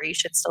before, you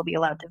should still be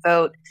allowed to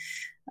vote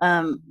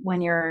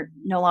when you're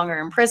no longer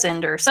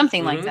imprisoned or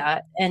something like Mhm.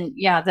 that. And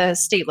yeah, the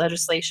state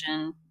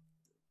legislation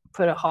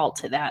put a halt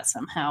to that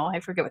somehow. I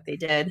forget what they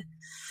did.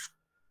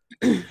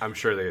 I'm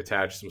sure they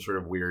attached some sort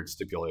of weird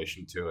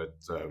stipulation to it.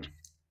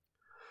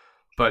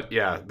 But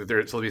yeah,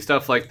 there'll be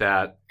stuff like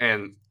that,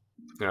 and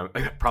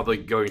probably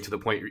going to the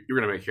point you're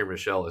going to make here,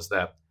 Michelle, is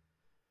that,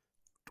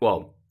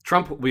 well,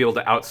 Trump will be able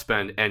to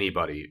outspend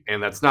anybody,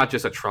 and that's not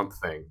just a Trump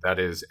thing. That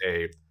is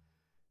a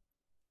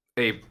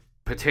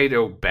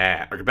potato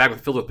bag, or a bag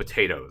filled with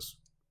potatoes.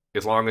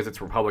 As long as it's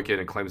Republican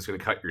and claims it's going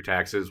to cut your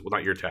taxes, well,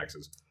 not your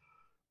taxes.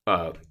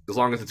 As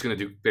long as it's going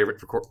to do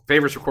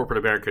favors for corporate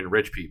American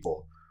rich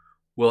people,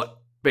 will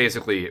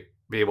basically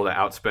be able to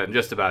outspend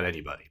just about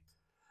anybody.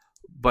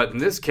 But in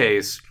this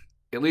case,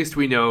 at least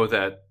we know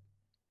that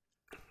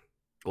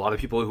a lot of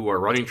people who are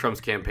running Trump's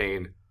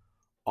campaign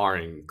are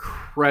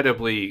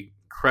incredibly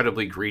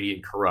greedy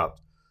and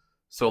corrupt.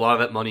 So a lot of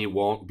that money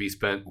won't be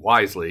spent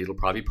wisely. It'll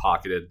probably be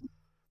pocketed.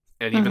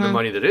 And even the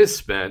money that is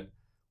spent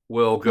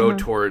will go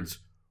towards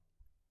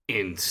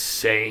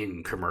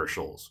insane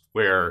commercials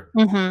where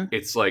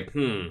it's like,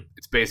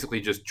 it's basically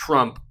just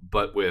Trump,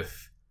 but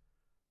with,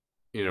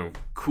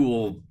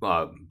 cool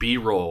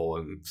B-roll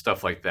and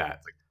stuff like that.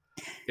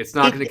 It's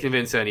not going to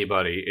convince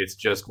anybody. It's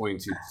just going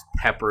to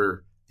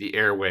pepper the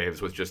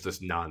airwaves with just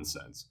this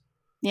nonsense.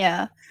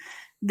 Yeah.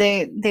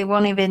 They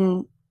won't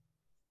even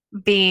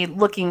be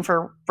looking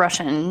for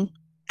Russian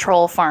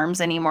troll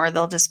farms anymore.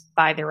 They'll just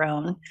buy their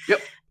own.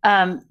 Yep.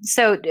 And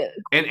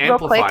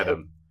amplify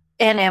them.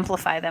 And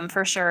amplify them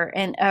for sure.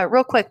 And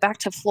real quick, back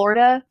to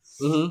Florida.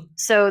 Mm-hmm.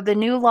 So the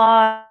new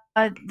law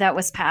that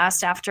was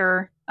passed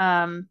after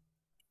the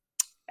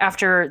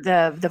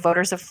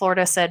voters of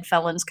Florida said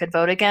felons could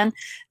vote again,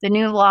 the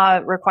new law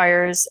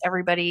requires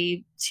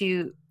anybody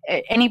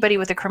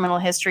with a criminal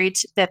history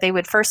that they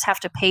would first have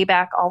to pay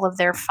back all of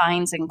their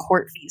fines and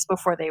court fees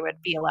before they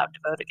would be allowed to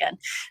vote again.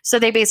 So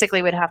they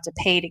basically would have to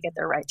pay to get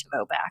their right to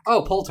vote back.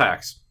 Oh, poll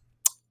tax.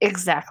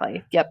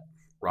 Exactly. Yep.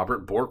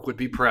 Robert Bork would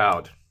be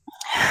proud.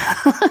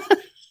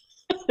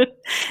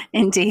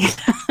 Indeed.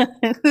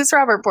 Who's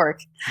Robert Bork?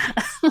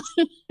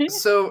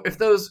 So if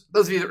those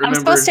of you that remember, I'm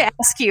supposed to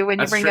ask you when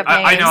you bring up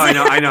names. I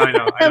know.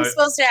 I'm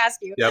supposed to ask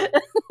you. Yep.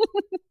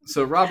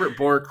 So Robert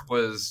Bork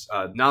was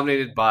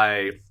nominated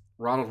by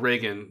Ronald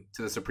Reagan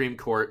to the Supreme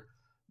Court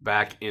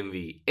back in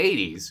the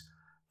 80s,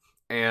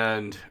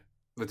 and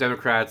the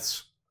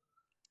Democrats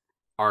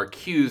are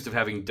accused of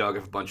having dug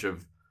up a bunch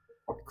of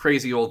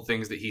crazy old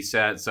things that he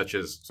said, such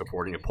as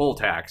supporting a poll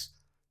tax,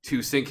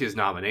 to sink his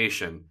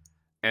nomination.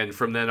 And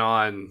from then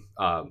on,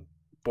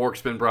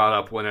 Bork's been brought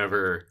up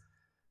whenever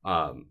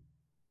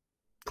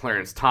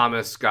Clarence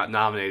Thomas got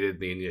nominated,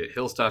 the Indian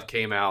Hill stuff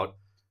came out,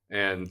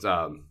 and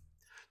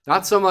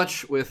not so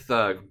much with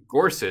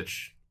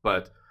Gorsuch,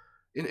 but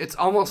it's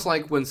almost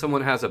like when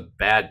someone has a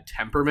bad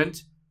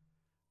temperament,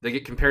 they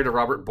get compared to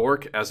Robert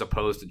Bork as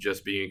opposed to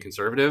just being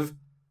conservative.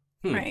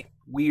 Right.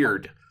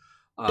 Weird.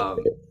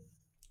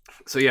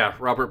 So yeah,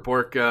 Robert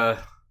Bork.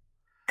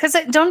 Because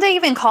don't they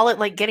even call it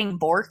like getting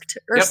borked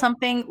or Yep.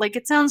 something? Like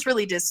it sounds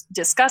really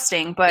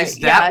disgusting, but Is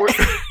that yeah. where,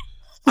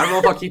 I don't know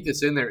if I'll keep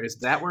this in there. Is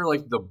that where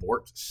like the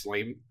Bork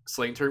slang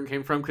term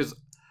came from? Because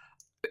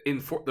in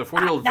the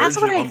 40-year-old That's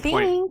version what at I one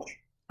point, think.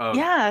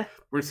 Yeah.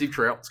 where Steve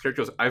Carell's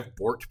character goes, "I've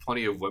borked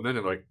plenty of women,"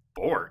 and like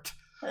borked.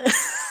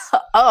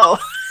 Oh,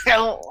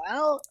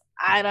 well,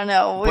 I don't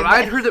know. But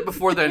I'd heard it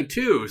before then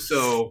too,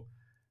 so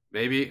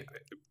maybe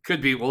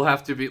could be. We'll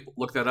have to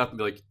look that up and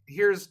be like,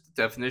 "Here's the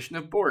definition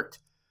of borked."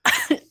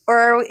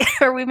 Or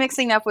are we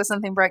mixing up with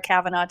something Brett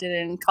Kavanaugh did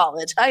in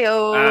college?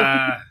 Hi-oh.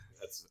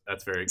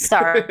 That's very good.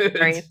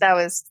 Sorry, that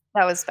was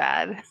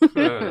bad.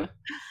 That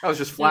was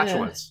just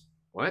flatulence.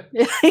 What?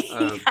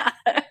 Yeah.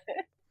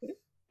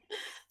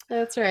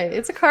 That's right.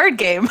 It's a card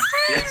game.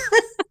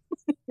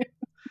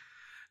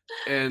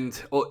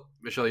 And well,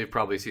 Michelle, you've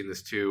probably seen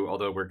this too.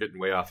 Although we're getting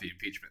way off the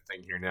impeachment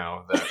thing here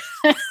now. That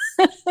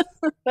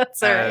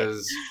That's all right.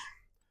 as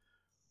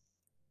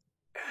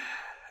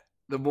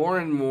the more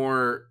and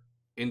more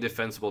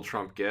indefensible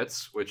Trump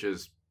gets, which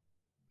is,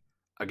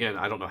 again,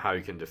 I don't know how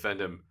you can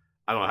defend him.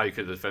 I don't know how you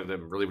could defend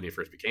him really when he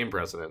first became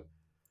president.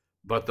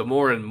 But the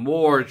more and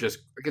more just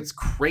gets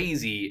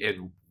crazy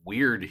and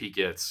weird he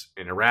gets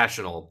and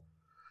irrational,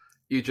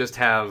 you just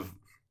have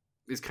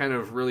these kind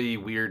of really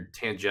weird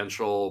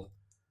tangential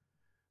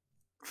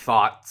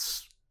thought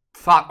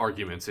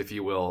arguments, if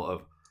you will,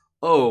 of,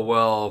 oh,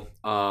 well,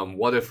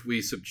 what if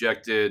we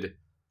subjected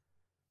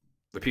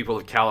the people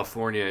of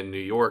California and New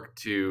York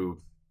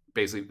to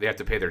basically they have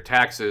to pay their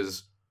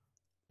taxes.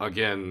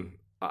 Again,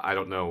 I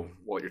don't know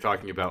what you're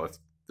talking about with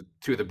the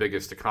two of the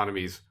biggest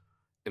economies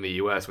in the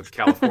U.S. with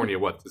California.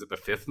 What is it, the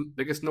fifth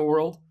biggest in the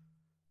world?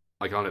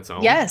 Like on its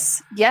own?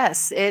 Yes,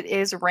 it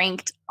is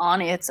ranked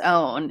on its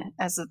own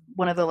as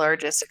one of the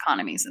largest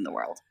economies in the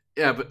world.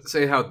 Yeah, but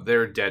say how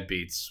they're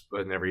deadbeats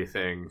and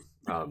everything.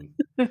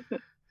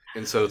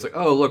 And so it's like,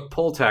 oh, look,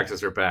 poll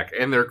taxes are back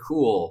and they're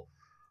cool.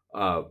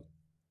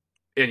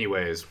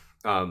 anyways,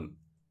 but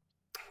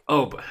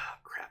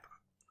crap.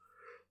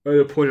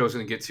 The point I was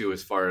going to get to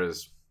as far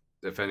as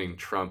defending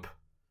Trump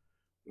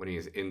when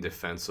he's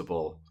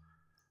indefensible.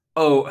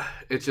 Oh,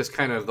 it's just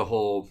kind of the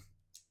whole.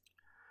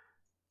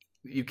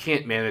 You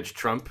can't manage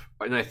Trump,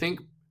 and I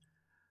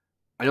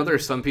know there are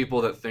some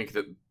people that think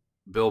that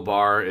Bill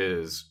Barr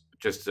is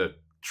just a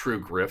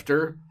true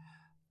grifter.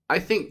 I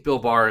think Bill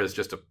Barr is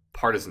just a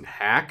partisan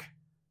hack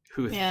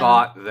who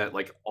thought that,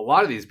 like a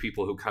lot of these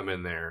people who come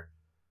in there,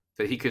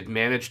 that he could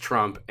manage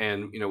Trump,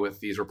 and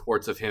with these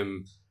reports of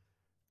him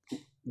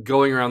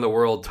going around the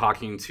world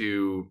talking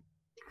to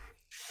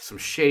some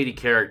shady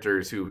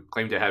characters who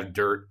claim to have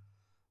dirt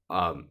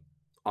on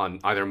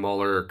either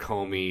Mueller,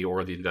 Comey,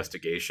 or the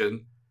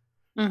investigation.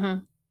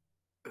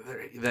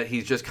 Mm-hmm. That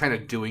he's just kind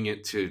of doing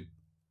it to,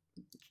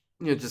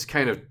 just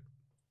kind of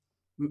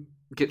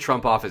get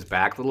Trump off his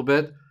back a little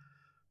bit.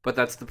 But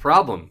that's the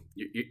problem.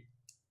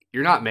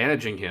 You're not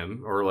managing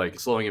him or like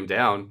slowing him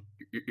down.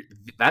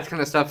 That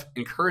kind of stuff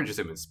encourages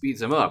him and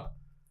speeds him up.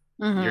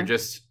 Mm-hmm. You're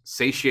just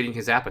satiating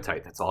his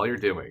appetite. That's all you're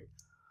doing.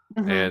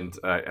 Mm-hmm. And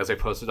as I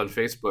posted on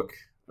Facebook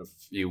a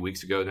few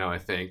weeks ago now, I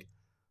think,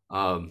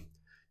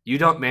 you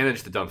don't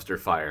manage the dumpster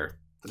fire.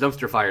 The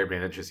dumpster fire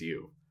manages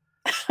you.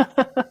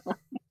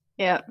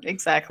 Yeah,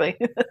 exactly.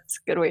 That's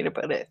a good way to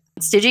put it.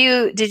 Did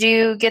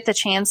you get the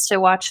chance to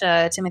watch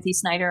Timothy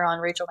Snyder on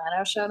Rachel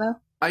Maddow's show though?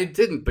 I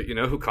didn't, but you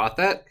know who caught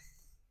that?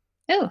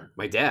 Oh,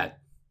 My dad.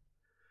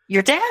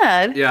 your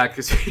dad? Yeah,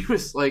 because he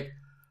was like,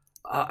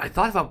 I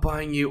thought about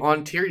buying you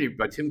On Tyranny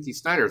by Timothy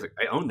Snyder. I was like,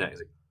 I own that. He's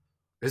like,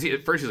 because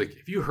at first he's like,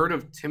 have you heard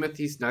of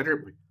Timothy Snyder?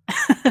 I'm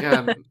like,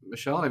 yeah,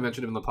 Michelle and I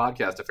mentioned him in the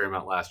podcast a fair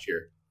amount last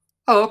year.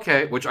 Oh,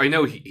 okay. Which I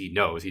know he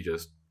knows. He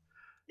just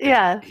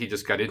he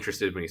just got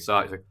interested when he saw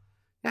it. He's like,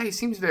 yeah, he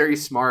seems very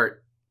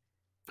smart.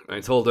 And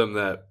I told him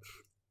that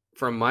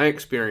from my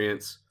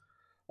experience,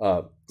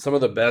 some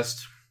of the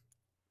best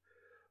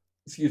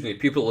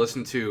people to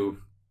listen to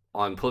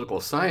on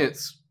political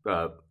science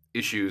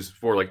issues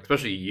for like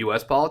especially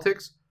U.S.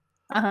 politics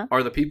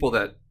are the people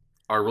that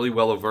are really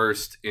well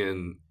versed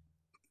in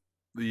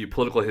the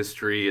political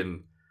history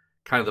and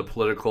kind of the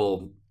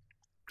political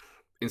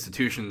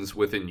institutions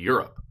within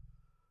Europe.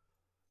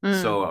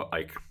 So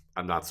like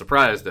I'm not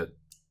surprised that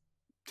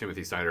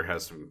Timothy Snyder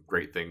has some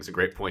great things and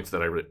great points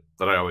that I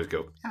always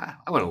go, yeah,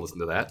 I want to listen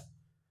to that.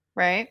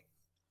 Right.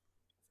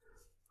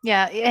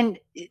 Yeah, and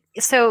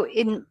so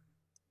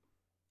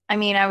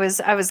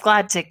I was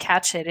glad to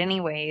catch it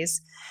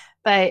anyways,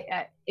 but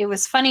it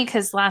was funny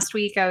because last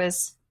week I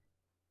was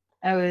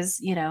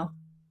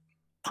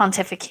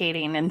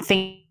pontificating and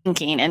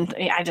thinking, and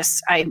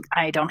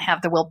I don't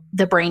have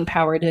the brain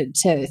power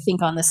to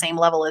think on the same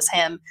level as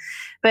him,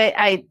 but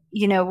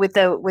with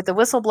the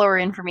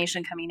whistleblower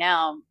information coming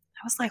out,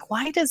 I was like,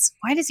 why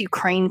does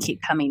Ukraine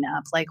keep coming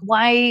up? Like,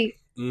 why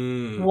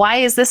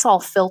is this all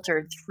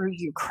filtered through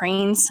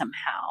Ukraine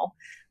somehow?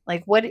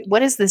 Like,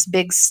 what is this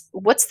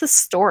what's the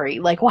story?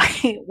 Like,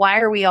 why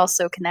are we all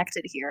so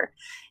connected here?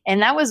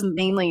 And that was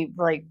mainly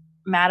like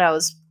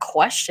Maddow's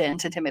question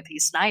to Timothy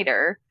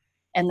Snyder.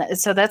 And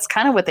so that's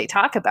kind of what they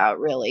talk about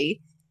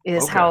really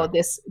is how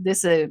this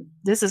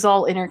is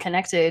all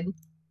interconnected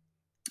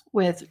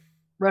with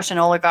Russian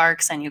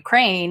oligarchs and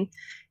Ukraine.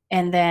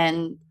 And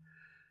then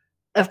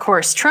of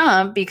course,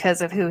 Trump,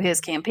 because of who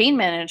his campaign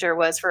manager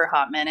was for a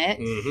hot minute.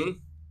 Mm-hmm.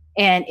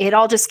 And it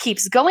all just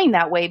keeps going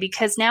that way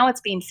because now it's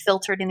being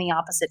filtered in the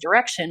opposite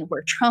direction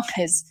where Trump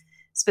is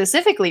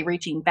specifically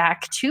reaching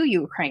back to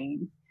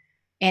Ukraine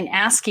and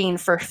asking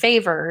for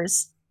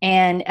favors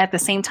and at the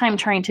same time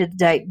trying to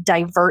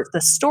divert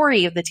the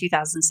story of the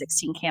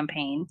 2016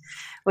 campaign,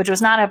 which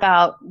was not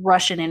about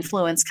Russian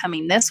influence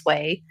coming this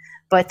way,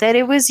 but that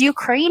it was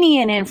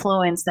Ukrainian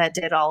influence that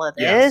did all of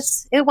this.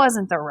 Yes. It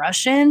wasn't the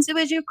Russians, it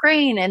was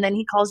Ukraine. And then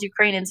he calls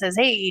Ukraine and says,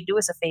 hey, do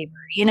us a favor.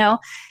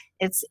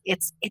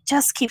 It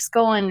just keeps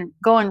going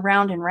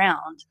round and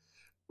round.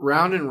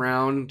 Round and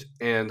round,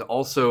 and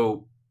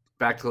also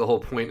back to the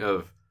whole point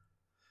of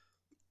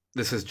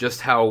this is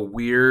just how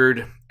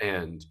weird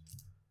and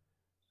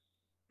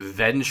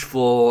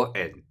vengeful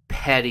and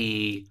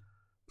petty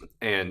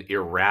and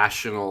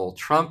irrational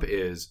Trump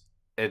is,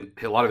 and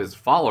a lot of his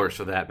followers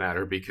for that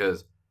matter,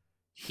 because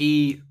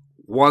he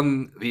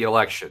won the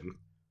election.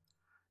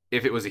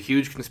 If it was a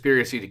huge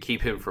conspiracy to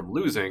keep him from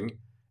losing,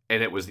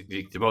 and it was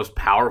the most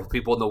powerful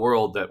people in the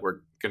world that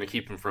were going to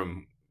keep him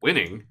from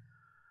winning,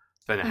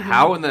 then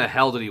how in the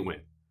hell did he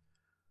win?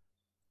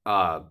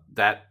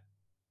 That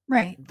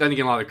right. Then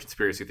again, a lot of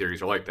conspiracy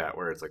theories are like that,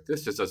 where it's like,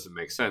 this just doesn't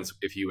make sense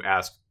if you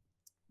ask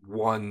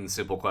one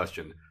simple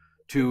question,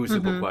 two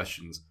simple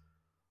questions,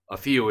 a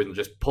few, and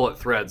just pull at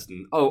threads,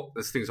 and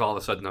this thing's all of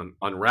a sudden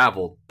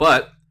unraveled.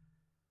 But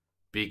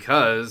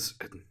because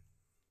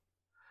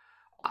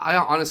I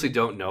honestly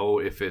don't know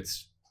if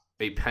it's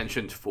a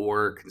penchant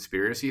for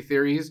conspiracy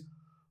theories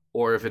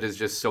or if it is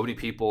just so many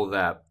people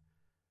that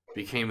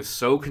became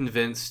so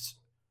convinced,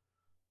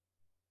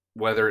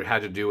 whether it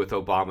had to do with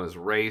Obama's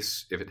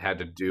race, if it had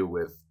to do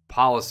with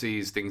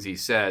policies, things he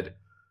said,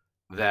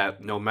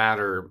 that no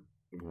matter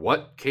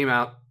what came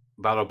out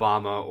about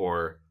Obama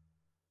or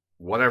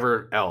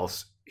whatever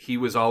else, he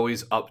was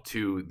always up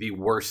to the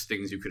worst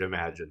things you could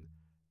imagine.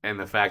 And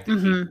the fact that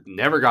he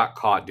never got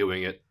caught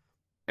doing it,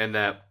 and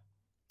that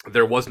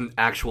there wasn't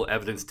actual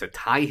evidence to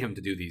tie him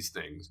to do these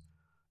things,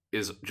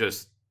 is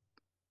just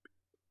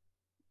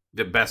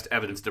the best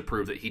evidence to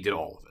prove that he did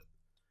all of it.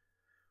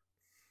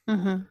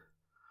 Mm-hmm.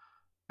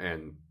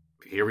 And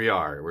here we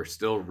are. We're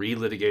still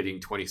relitigating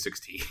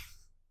 2016.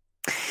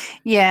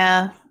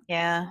 Yeah,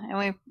 and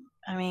we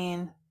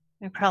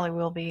probably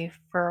will be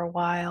for a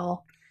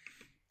while.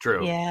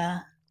 True. Yeah.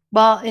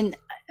 Well, and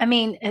I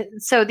mean,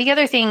 so the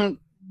other thing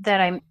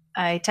that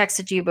I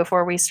texted you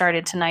before we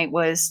started tonight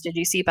was, did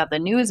you see about the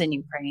news in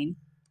Ukraine?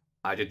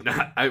 I did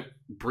not. I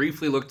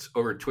briefly looked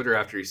over Twitter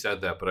after he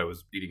said that, but I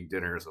was eating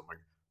dinner, so I'm like,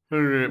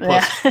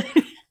 plus,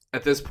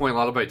 at this point, a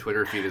lot of my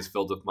Twitter feed is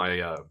filled with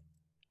my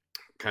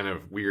kind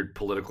of weird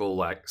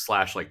political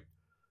slash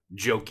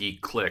jokey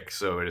click.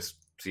 So I just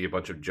see a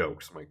bunch of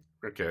jokes. I'm like,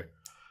 okay.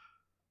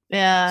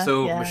 Yeah.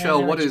 So yeah, I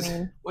Michelle, know what you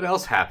mean. what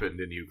else happened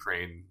in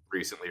Ukraine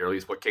recently, or at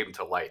least what came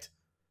to light?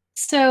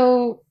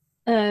 So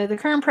the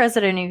current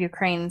president of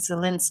Ukraine,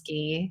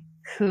 Zelensky,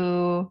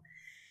 who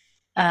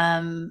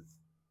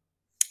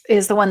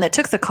is the one that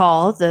took the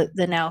call, the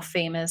now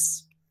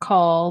famous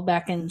call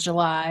back in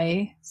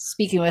July,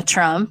 speaking with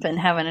Trump and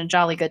having a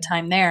jolly good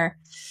time there.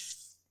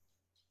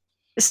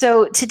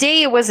 So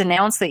today it was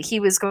announced that he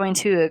was going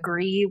to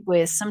agree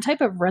with some type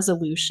of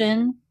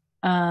resolution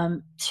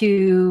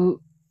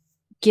to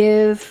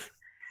give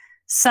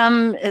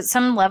some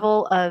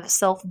level of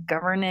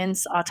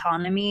self-governance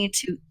autonomy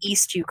to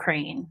East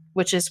Ukraine,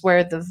 which is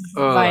where the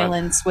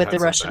violence with the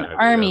that's a Russian bad idea.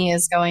 army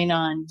is going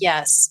on.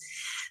 Yes.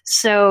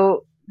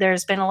 So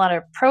there's been a lot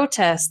of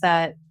protests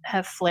that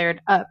have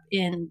flared up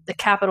in the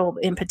capital,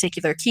 in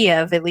particular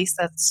Kiev. At least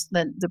that's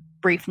the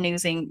brief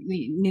news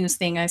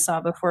thing I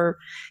saw before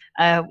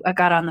I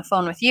got on the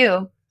phone with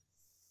you.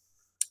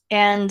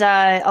 And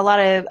a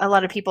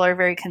lot of people are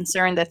very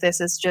concerned that this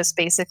is just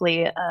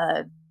basically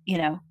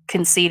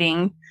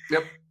conceding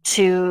Yep.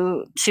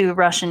 to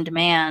Russian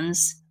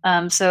demands.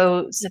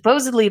 So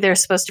supposedly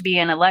there's supposed to be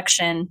an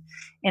election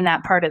in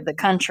that part of the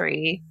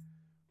country,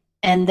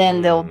 and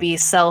then they'll be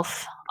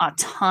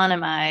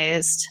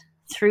self-autonomized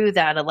through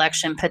that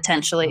election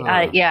potentially.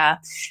 Yeah.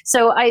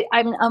 So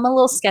I'm a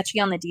little sketchy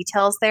on the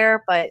details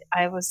there, but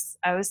I was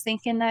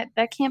thinking that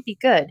can't be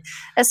good.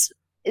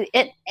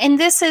 And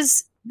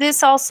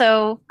this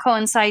also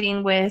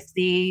coinciding with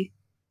the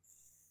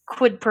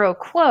quid pro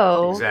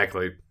quo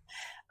Exactly.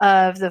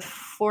 of the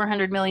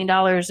 $400 million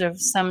of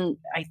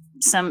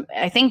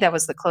I think that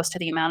was close to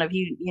the amount of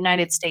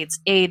United States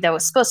aid that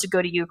was supposed to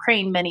go to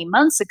Ukraine many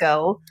months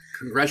ago.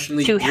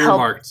 Congressionally To help-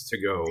 earmarked to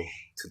go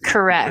to the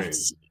Correct.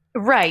 Ukraine.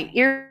 Right.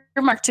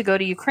 Earmarked to go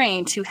to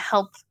Ukraine to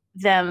help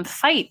them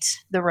fight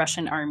the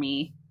Russian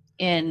army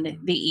in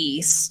the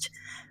East.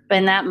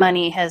 But that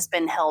money has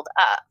been held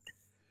up.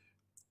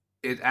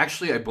 It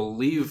actually, I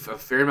believe, a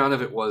fair amount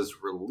of it was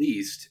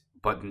released,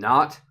 but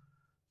not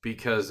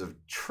because of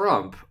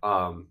Trump.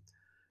 And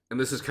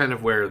this is kind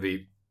of where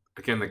the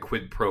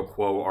quid pro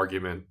quo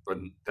argument, or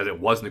that it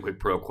wasn't a quid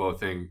pro quo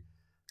thing,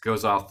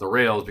 goes off the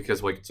rails,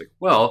 because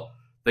well,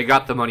 they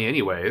got the money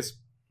anyways.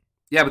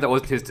 Yeah, but that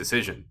wasn't his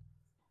decision.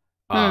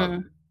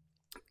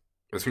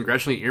 It was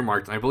congressionally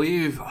earmarked, and I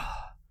believe,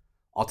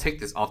 I'll take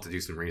this off to do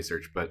some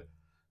research, but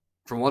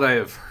from what I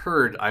have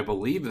heard, I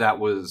believe that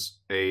was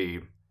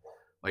a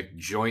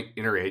joint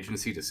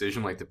interagency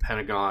decision, like the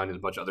Pentagon and a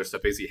bunch of other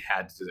stuff basically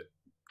had to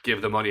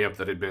give the money up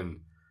that had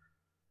been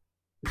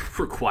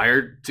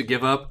required to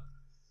give up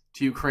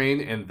to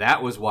Ukraine, and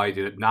that was why he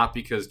did it, not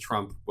because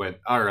Trump went,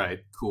 all right,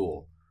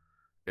 cool.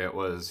 It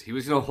was, he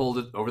was going to hold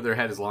it over their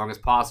head as long as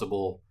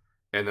possible,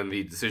 and then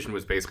the decision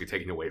was basically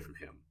taken away from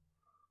him.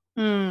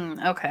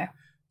 Okay.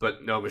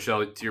 But no,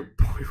 Michelle, to your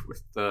point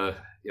with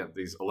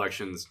these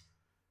elections,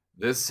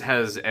 this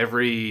has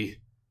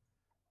every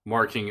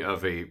marking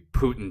of a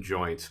Putin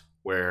joint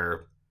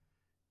where,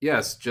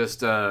 yes,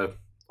 just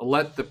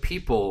let the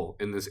people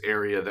in this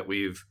area that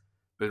we've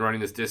been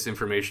running this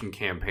disinformation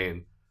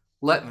campaign,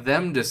 let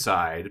them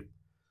decide.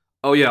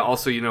 Oh yeah,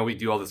 also, we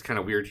do all this kind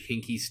of weird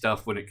hinky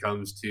stuff when it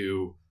comes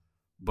to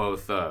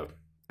both,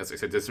 as I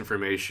said,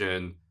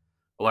 disinformation,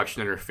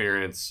 election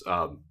interference.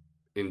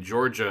 In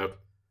Georgia,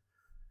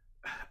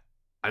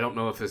 I don't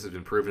know if this has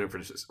been proven or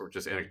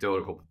just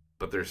anecdotal,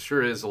 but there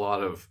sure is a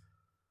lot of,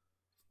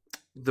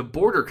 the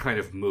border kind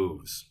of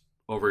moves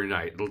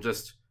overnight. It'll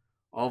just,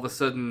 all of a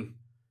sudden,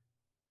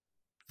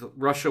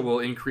 Russia will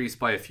increase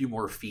by a few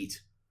more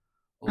feet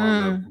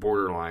along the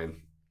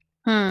borderline.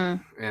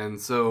 And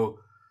so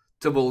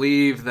to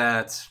believe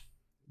that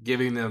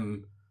giving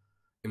them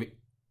in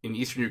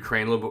eastern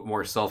Ukraine a little bit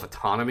more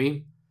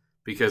self-autonomy,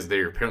 because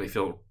they apparently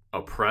feel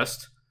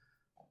oppressed,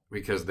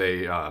 because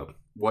they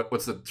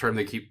what's the term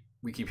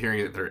we keep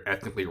hearing, that they're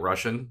ethnically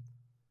Russian.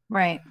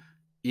 Right.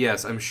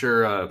 Yes, I'm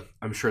sure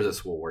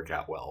this will work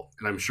out well,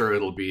 and I'm sure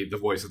it'll be the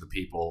voice of the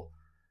people,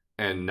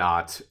 and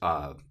not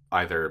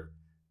either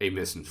a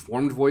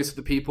misinformed voice of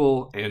the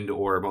people, and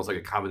or most like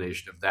a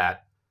combination of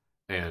that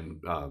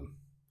and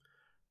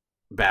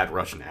bad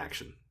Russian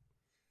action.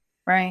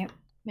 Right.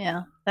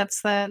 Yeah.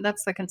 That's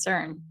the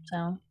concern.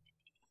 So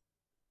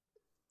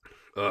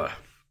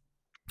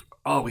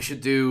Oh, we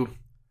should just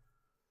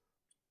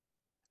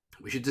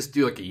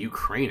do like a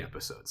Ukraine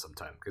episode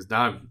sometime because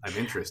now I'm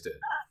interested.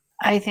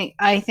 I think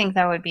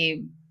that would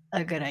be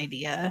a good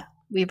idea.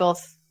 We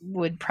both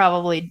would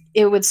probably,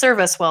 it would serve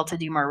us well to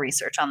do more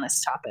research on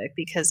this topic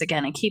because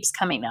again, it keeps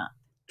coming up.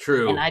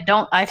 True. And I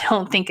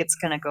don't think it's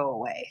going to go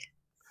away.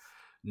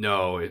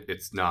 No,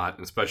 it's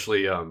not.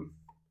 Especially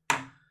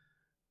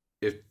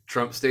if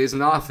Trump stays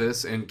in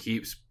office and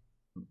keeps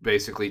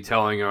basically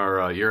telling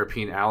our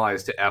European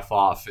allies to F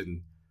off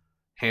and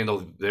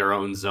handle their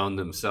own zone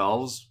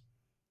themselves.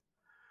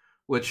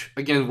 Which,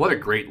 again, what a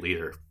great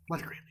leader.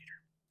 What a great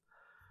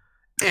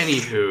leader.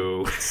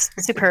 Anywho.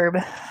 Superb.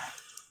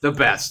 The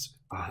best.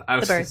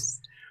 The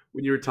best.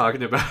 When you were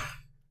talking about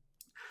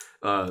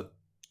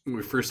when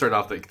we first started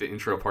off the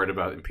intro part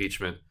about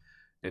impeachment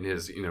and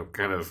his,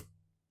 kind of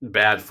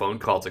bad phone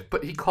calls,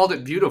 but he called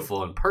it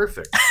beautiful and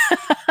perfect.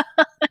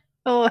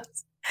 It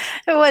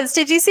was.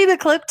 Did you see the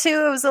clip too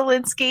of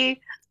Zelensky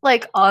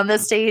on the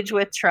stage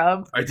with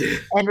Trump? I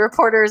did. And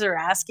reporters are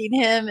asking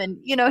him, and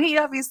he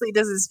obviously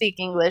doesn't speak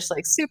English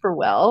super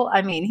well.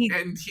 I mean, he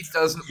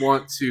doesn't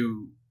want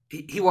to.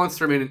 He wants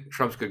to remain in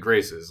Trump's good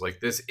graces.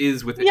 This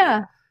is within.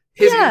 Yeah.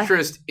 His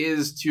interest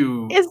is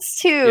to.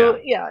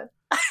 Yeah.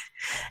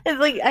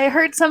 It's I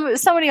heard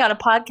somebody on a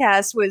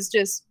podcast was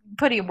just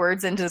putting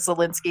words into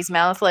Zelensky's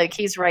mouth,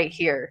 he's right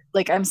here,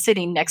 I'm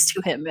sitting next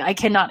to him. I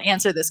cannot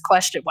answer this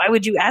question. Why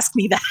would you ask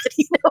me that?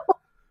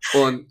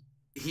 Well, and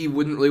he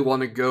wouldn't really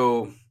want to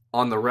go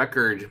on the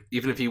record,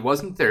 even if he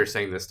wasn't there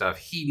saying this stuff.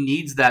 He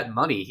needs that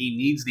money. He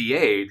needs the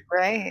aid.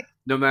 Right.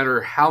 No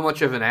matter how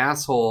much of an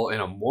asshole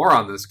and a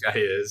moron this guy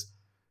is,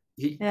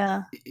 he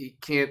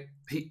can't.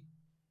 He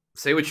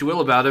say what you will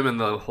about him and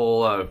the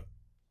whole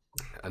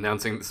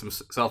announcing some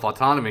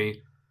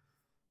self-autonomy.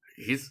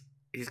 He's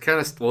kind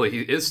of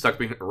he is stuck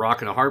between a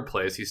rock and a hard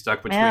place. He's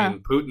stuck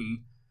between Putin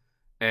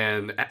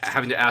and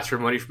having to ask for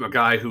money from a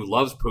guy who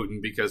loves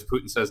Putin because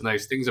Putin says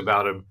nice things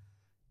about him.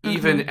 Mm-hmm.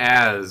 Even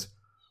as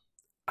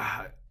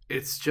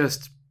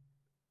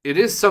it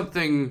is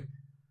something.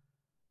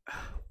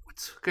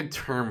 What's a good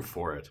term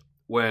for it?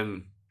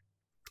 When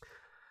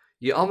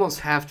you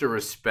almost have to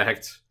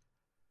respect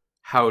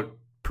how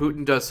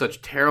Putin does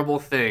such terrible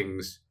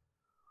things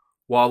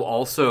while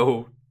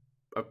also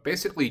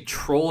basically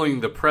trolling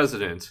the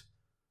president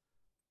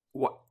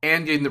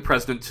and getting the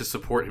president to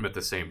support him at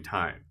the same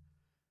time.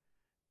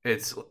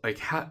 It's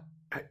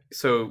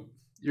so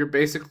you're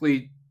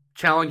basically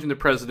challenging the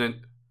president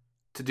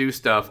to do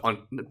stuff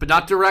but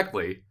not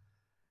directly.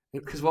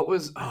 Because what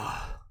was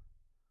oh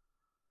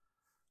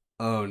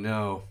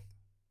no,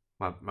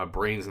 my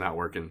brain's not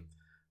working.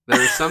 There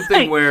was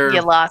something where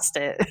you lost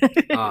it.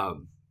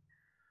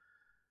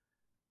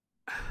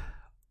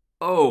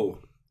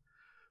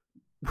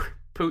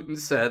 Putin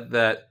said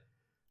that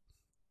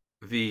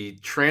the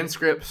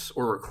transcripts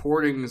or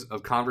recordings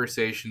of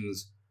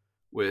conversations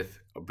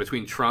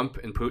between Trump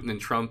and Putin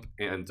and Trump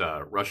and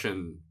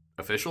Russian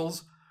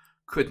officials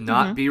could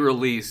not be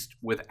released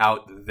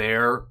without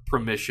their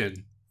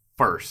permission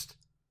first.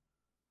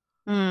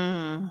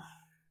 Mm.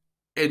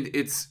 And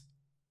it's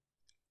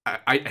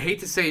I hate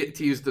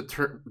to use the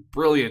term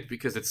brilliant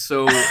because it's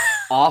so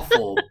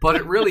awful, but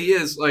it really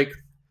is.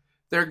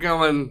 They're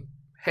going,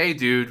 hey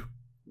dude,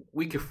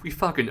 we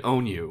fucking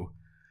own you.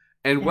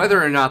 And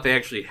whether or not they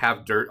actually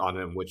have dirt on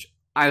him, which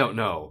I don't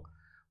know,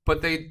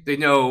 but they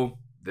know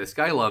this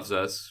guy loves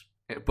us,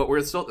 but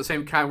we're still at the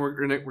same time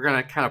we're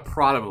gonna kind of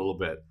prod him a little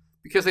bit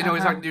because they know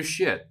he's not gonna do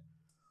shit.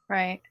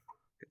 Right.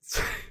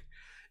 It's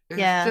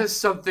just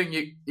something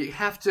you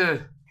have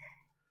to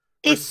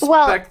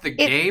respect the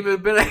game a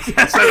bit, I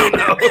guess. I don't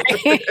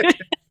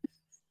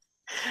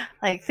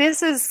know.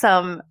 This is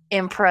some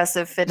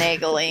impressive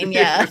finagling,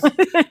 yeah.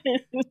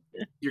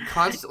 You're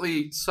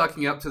constantly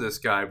sucking up to this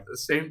guy, but at the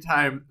same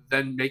time,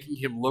 then making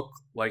him look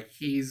like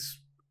he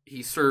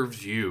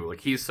serves you,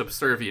 he's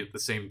subservient at the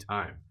same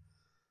time.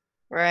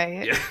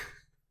 Right. Yeah.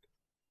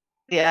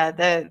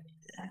 Yeah,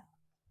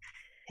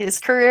 his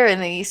career in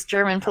the East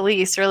German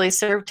police really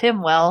served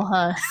him well,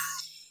 huh?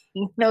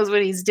 He knows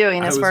what he's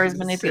doing as far as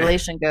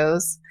manipulation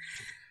goes.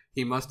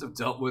 He must have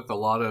dealt with a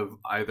lot of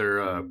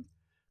either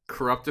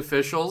corrupt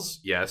officials,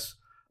 yes.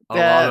 A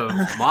lot of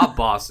mob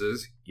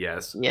bosses,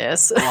 yes.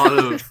 Yes. A lot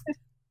of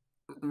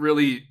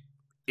really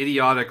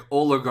idiotic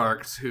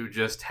oligarchs who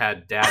just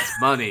had dad's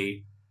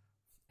money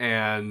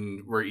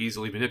and were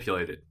easily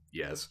manipulated,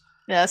 yes.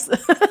 Yes.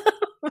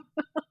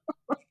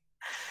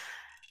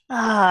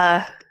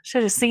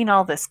 Should have seen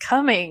all this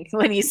coming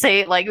when you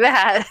say it like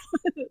that.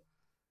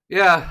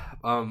 Yeah,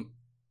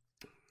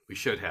 we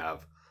should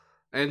have.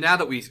 And now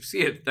that we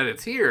see that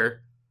it's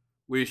here,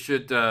 we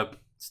should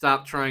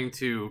stop trying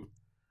to...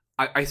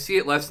 I see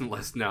it less and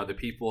less now, the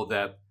people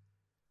that...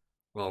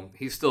 Well,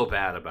 he's still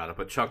bad about it,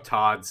 but Chuck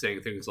Todd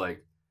saying things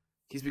like,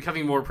 he's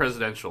becoming more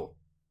presidential.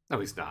 No,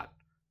 he's not.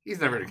 He's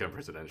never going to become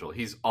presidential.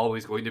 He's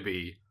always going to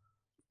be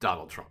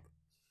Donald Trump.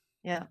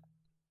 Yeah.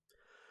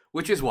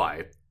 Which is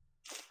why,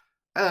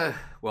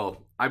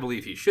 well, I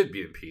believe he should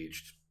be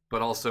impeached,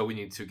 but also we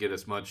need to get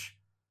as much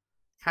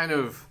kind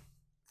of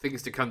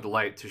things to come to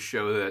light to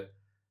show that,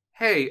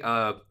 hey,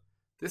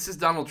 this is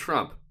Donald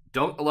Trump.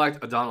 Don't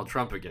elect a Donald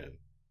Trump again.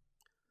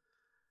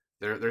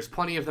 There's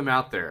plenty of them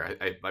out there,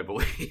 I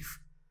believe.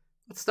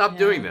 Let's stop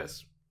doing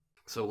this.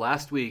 So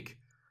last week,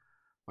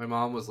 my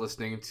mom was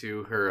listening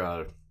to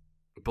her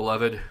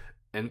beloved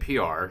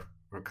NPR,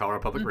 or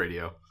Colorado Public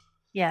Radio,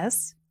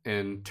 Yes.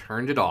 and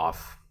turned it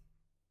off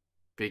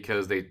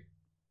because they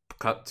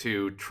cut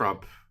to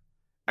Trump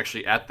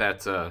actually at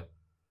that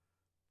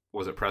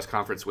was it press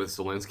conference with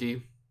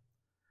Zelensky,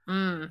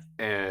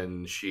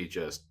 and she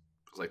just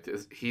was like,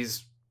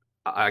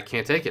 I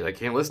can't take it. I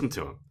can't listen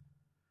to him.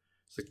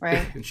 Like,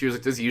 Right. And she was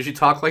like, does he usually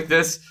talk like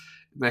this?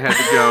 And I had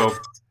to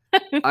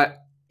go. I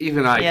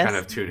Yes. kind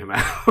of tuned him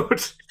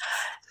out.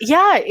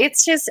 Yeah,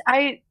 it's just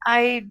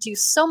I do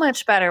so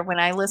much better when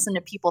I listen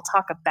to people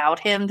talk about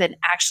him than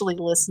actually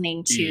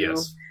listening to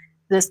Yes.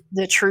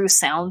 the true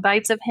sound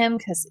bites of him,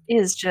 because it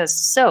is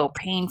just so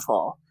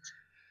painful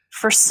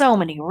for so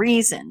many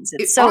reasons.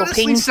 It's It so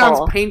honestly painful.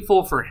 sounds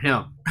painful for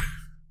him.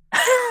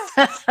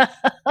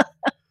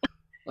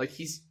 Like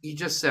he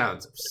just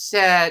sounds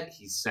upset.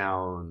 He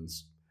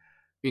sounds,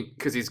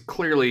 because he's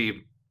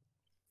clearly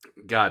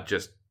got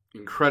just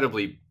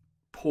incredibly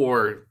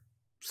poor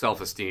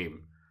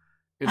self-esteem,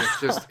 and it's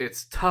just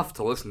it's tough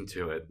to listen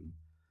to it.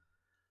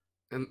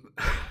 And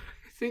I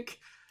think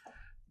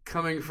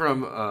coming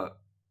from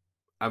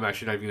I'm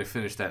actually not even going to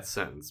finish that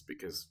sentence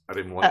because I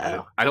didn't want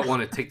to. I don't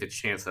want to take the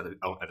chance that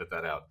I'll edit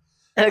that out.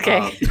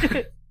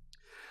 Okay.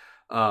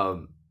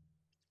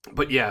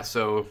 But yeah,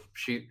 so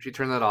she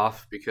turned that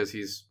off because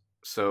he's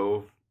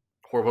so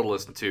horrible to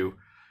listen to.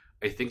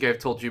 I think I've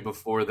told you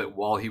before that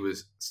while he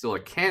was still a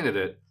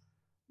candidate,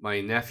 my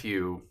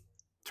nephew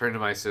turned to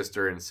my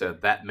sister and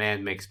said, "That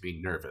man makes me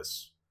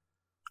nervous,"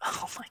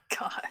 Oh my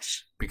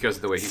gosh. because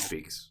of the way he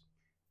speaks.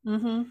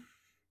 Mm-hmm.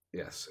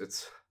 Yes,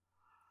 it's.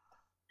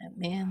 That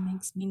man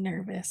makes me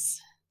nervous.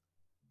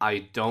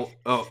 I don't.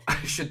 Oh,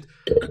 I should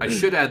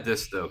add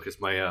this though, because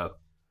my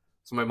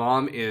so my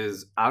mom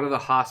is out of the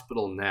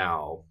hospital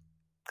now.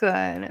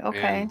 Good.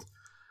 Okay. And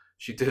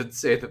she did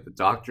say that the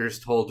doctors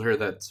told her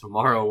that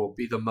tomorrow will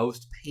be the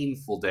most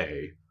painful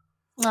day.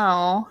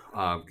 Oh.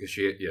 Because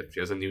she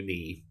has a new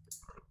knee.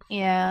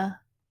 Yeah.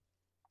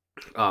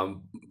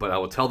 But I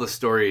will tell the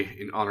story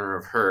in honor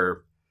of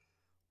her.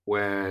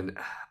 When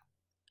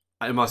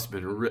I must have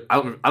been,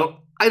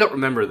 I don't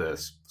remember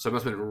this, so I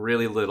must have been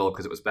really little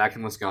because it was back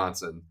in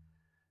Wisconsin,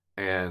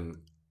 and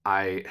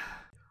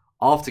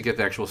I'll have to get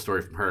the actual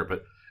story from her.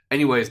 But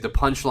anyways, the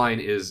punchline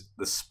is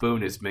the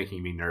spoon is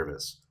making me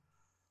nervous.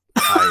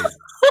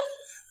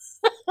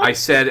 I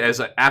said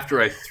after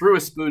I threw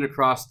a spoon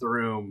across the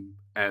room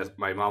as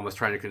my mom was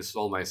trying to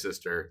console my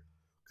sister,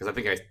 because I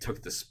think I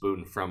took the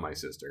spoon from my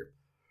sister.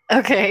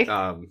 Okay.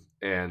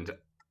 And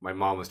my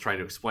mom was trying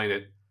to explain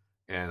it,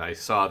 and I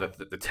saw that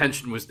the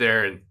tension was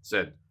there and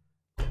said,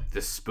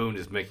 "This spoon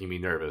is making me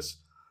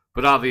nervous,"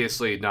 but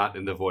obviously not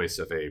in the voice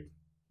of a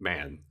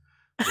man.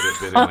 It would have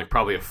been in like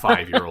probably a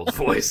 5-year-old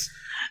voice.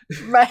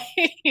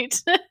 Right.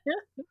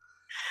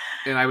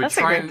 And I would That's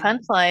a try great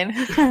and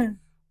punchline.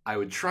 I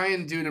would try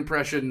and do an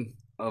impression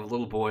of a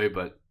little boy,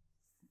 but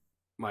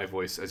my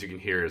voice, as you can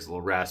hear, is a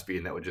little raspy,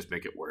 and that would just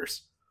make it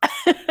worse.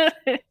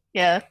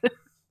 Yeah.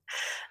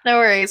 No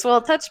worries.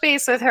 Well, touch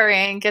base with her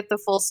and get the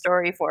full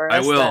story for I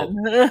us. will.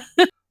 Then.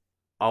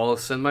 I'll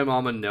send my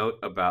mom a note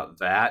about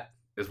that,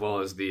 as well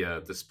as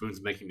the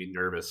spoon's making me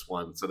nervous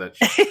one, so that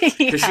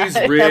because she's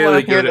I really wanna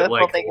hear good the at full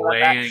like thing about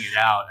that. laying it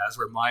out. As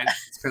for mine,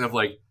 it's kind of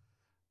like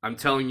I'm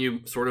telling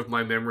you sort of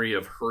my memory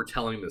of her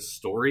telling the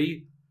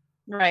story,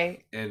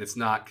 Right. and it's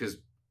not because,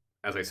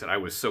 as I said, I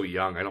was so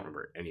young, I don't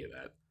remember any of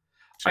that.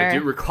 Sure. I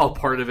do recall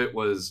part of it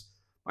was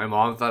my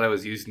mom thought I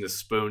was using the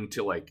spoon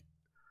to like,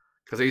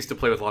 because I used to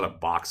play with a lot of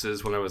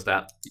boxes when I was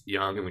that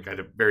young, and like I had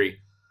a very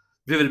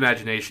vivid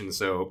imagination.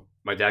 So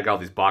my dad got all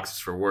these boxes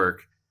for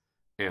work,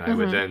 and I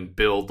would Mhm. then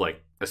build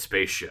like a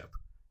spaceship.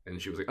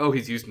 And she was like, "Oh,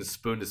 he's using the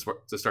spoon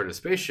to start a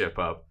spaceship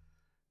up,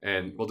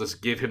 and we'll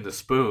just give him the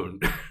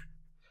spoon,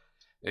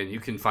 and you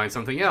can find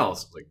something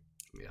else." Like,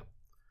 yeah,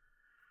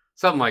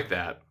 something like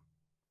that.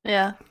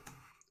 Yeah.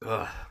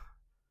 Ugh.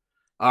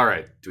 All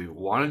right, do we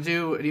want to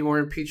do any more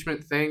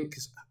impeachment thing?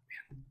 Because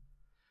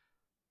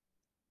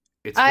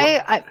it's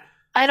I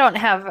don't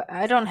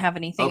have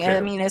anything. Okay.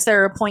 I mean, is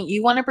there a point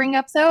you want to bring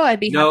up though? I'd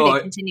be No, happy to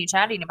I- continue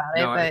chatting about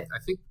it. No, But I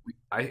think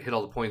I hit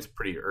all the points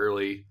pretty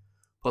early.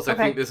 Plus, I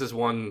Okay. think this is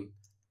one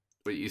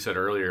what you said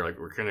earlier. Like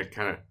we're gonna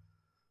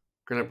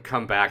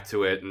come back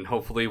to it, and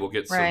hopefully we'll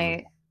get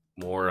right.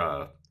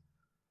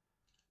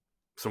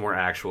 some more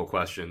actual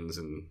questions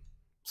and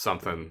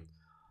something.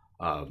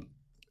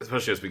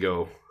 Especially as we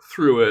go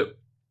through it,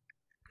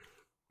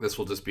 this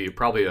will just be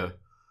probably a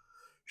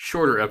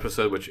shorter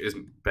episode, which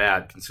isn't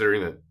bad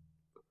considering that.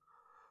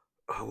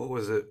 What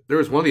was it? There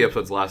was one of the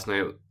episodes last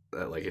night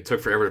that like it took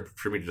forever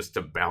for me just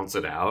to bounce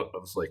it out. I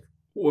was like,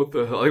 "What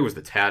the hell?" I think it was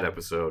the Tad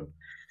episode,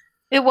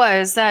 It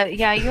was that,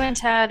 yeah, you and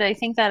Tad, I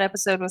think that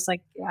episode was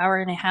like an hour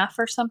and a half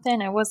or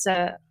something. It was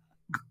a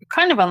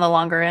kind of on the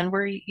longer end.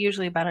 We're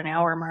usually about an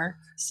hour mark.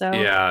 So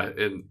Yeah,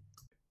 and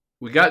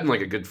we got in like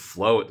a good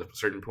flow at a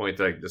certain point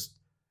that I just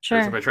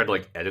every time sure. I tried to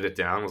like edit it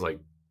down, I was like,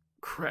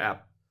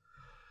 crap.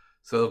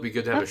 So it'll be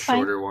good to have That's a fine.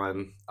 shorter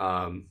one.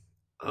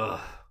 Ugh.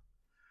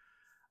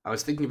 I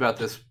was thinking about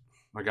this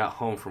when I got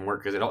home from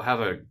work because I don't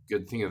have a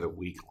good thing of the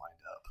week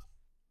lined up.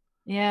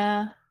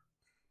 Yeah.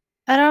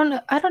 I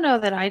don't know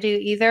that I do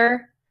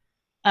either.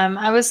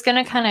 I was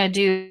gonna kind of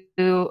do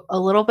a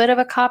little bit of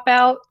a cop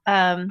out.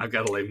 I've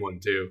got a lame one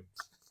too.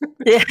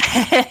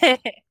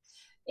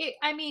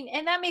 I mean,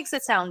 and that makes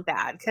it sound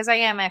bad because I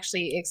am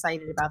actually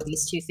excited about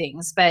these two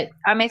things, but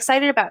I'm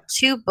excited about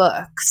two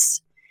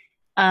books.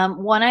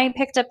 One I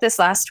picked up this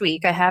last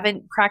week. I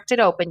haven't cracked it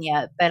open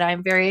yet, but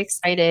I'm very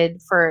excited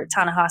for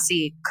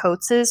Ta-Nehisi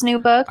Coates' new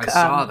book. I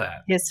saw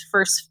that. His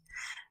first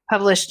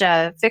published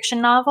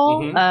fiction novel,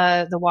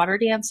 Mhm. The Water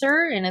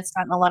Dancer, and it's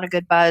gotten a lot of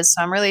good buzz.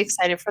 So I'm really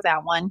excited for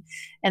that one.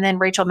 And then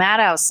Rachel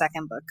Maddow's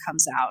second book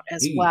comes out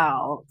as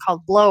well,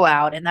 called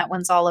Blowout, and that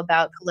one's all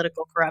about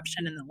political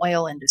corruption in the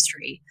oil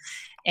industry.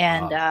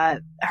 And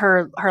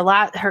her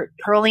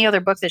only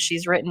other book that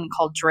she's written,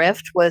 called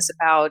Drift, was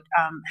about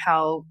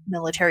how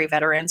military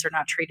veterans are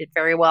not treated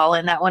very well,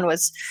 and that one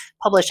was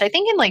published, I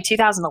think, in like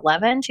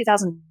 2011,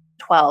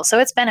 2012. So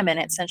it's been a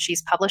minute since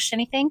she's published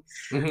anything.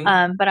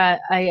 Mhm. But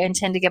I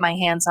intend to get my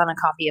hands on a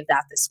copy of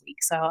that this week.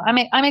 So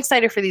I'm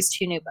excited for these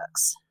two new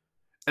books.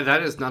 And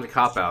that is not a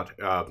cop out.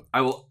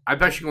 I'm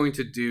actually going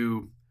to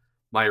do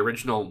my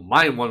original.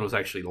 Mine one was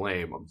actually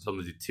lame. I'm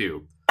going to do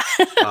two.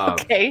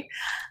 Okay.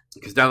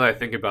 Because now that I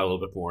think about it a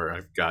little bit more,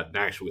 I've got an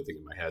actual thing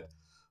in my head.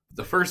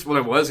 The first one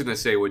I was going to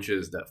say, which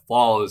is that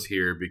fall is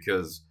here,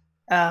 because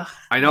Ugh,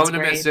 I know I'm that's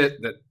going to miss great.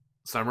 it, that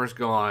summer's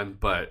gone,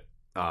 but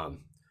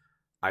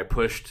I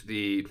pushed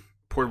the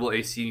portable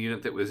AC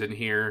unit that was in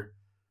here,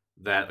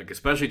 that, like,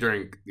 especially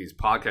during these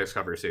podcast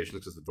conversations,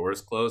 because the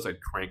door's closed,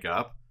 I'd crank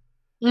up.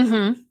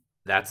 Mm-hmm.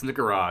 That's in the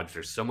garage.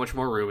 There's so much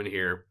more room in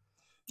here.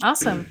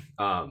 Awesome.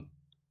 I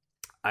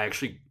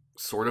actually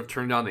sort of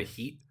turned on the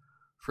heat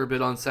for a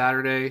bit on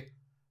Saturday,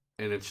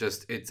 and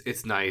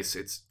it's nice.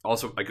 It's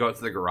also, I go out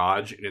to the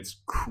garage and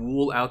it's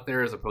cool out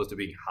there as opposed to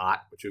being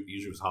hot, which it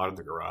usually was hot in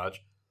the garage.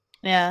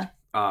 Yeah.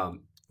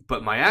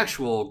 But my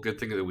actual good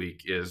thing of the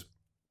week is,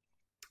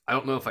 I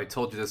don't know if I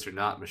told you this or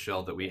not,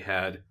 Michelle, that we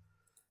had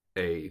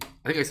I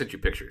think I sent you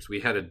pictures. We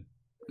had a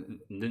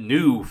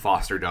new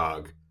foster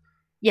dog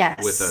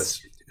Yes. with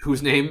us,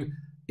 whose name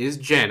is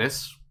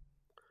Janice,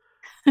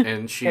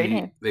 and Great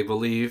name. they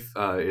believe,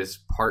 is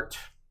part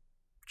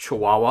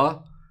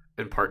Chihuahua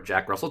and part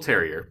Jack Russell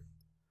Terrier.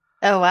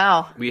 Oh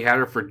wow. We had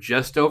her for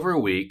just over a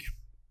week.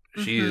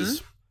 Mm-hmm.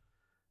 She's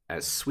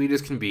as sweet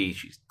as can be.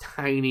 She's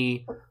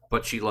tiny,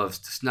 but she loves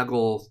to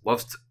snuggle.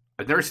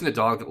 I've never seen a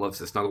dog that loves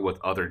to snuggle with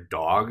other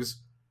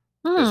dogs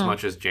as Hmm.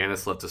 much as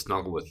Janice loved to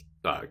snuggle with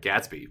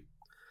Gatsby.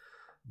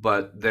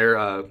 But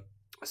they're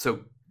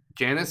so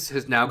Janice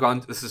has now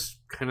gone. This is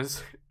kind of,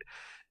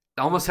 it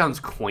almost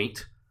sounds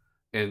quaint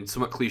and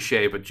somewhat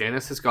cliche, but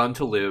Janice has gone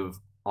to live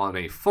on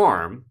a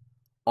farm,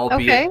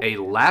 albeit a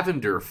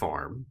lavender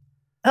farm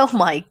Oh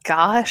my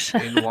gosh.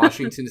 in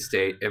Washington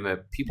State. And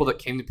the people that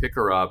came to pick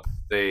her up,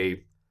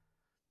 they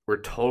were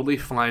totally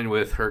fine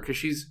with her, because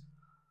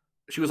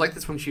she was like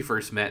this when she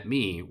first met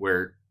me,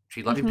 where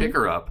she let me pick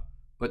her up,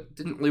 but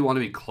didn't really want to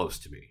be close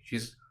to me.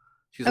 She's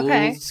a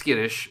Okay. little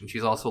skittish, and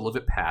she's also a little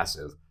bit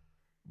passive.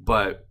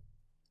 But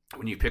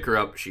when you pick her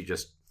up, she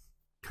just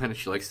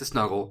she likes to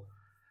snuggle,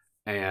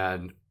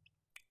 and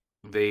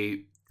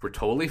they were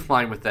totally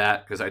fine with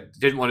that, because I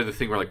didn't want to do the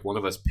thing where, like, one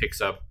of us picks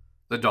up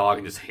the dog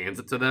and just hands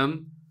it to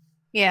them.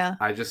 Yeah.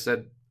 I just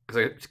said, because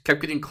I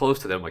kept getting close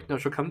to them, like, no,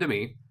 she'll come to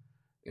me.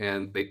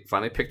 And they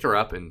finally picked her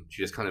up, and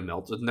she just kind of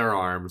melted in their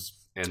arms.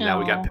 And now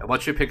we got Aw. a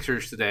bunch of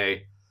pictures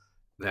today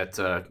that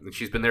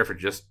she's been there for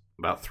just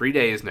about 3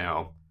 days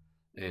now,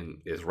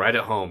 and is right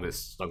at home, is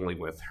snuggling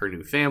with her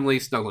new family,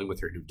 snuggling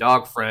with her new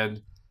dog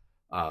friend.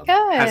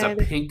 Has a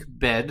Good. pink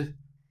bed.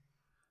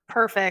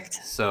 Perfect.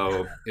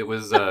 So it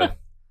was that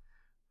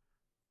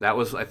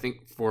was, I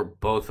think, for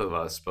both of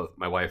us, both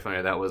my wife and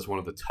I, that was one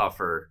of the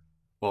tougher.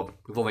 Well,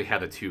 we've only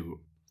had the two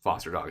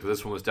foster dogs, but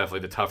this one was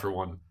definitely the tougher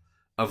one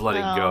of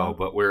letting go. Oh.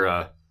 But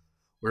we're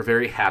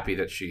very happy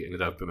that she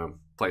ended up in a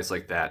place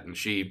like that, and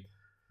she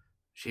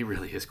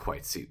really is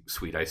quite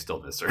sweet. I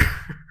still miss her.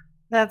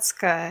 That's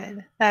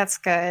good. That's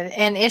good.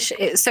 And is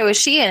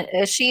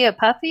she a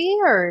puppy,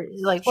 or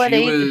like what She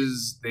age?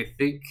 was, they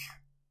think,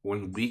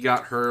 when we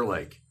got her,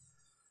 like,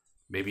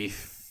 maybe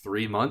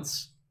 3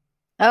 months.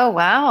 Oh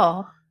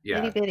wow. Yeah,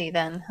 Itty bitty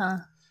then, huh?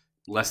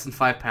 less than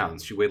 5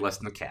 pounds. She weighed less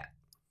than a cat.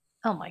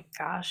 Oh my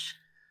gosh.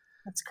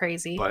 That's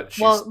crazy. But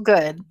Well,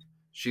 good.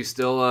 She's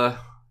still,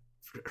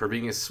 her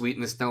being as sweet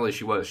and as snuggly as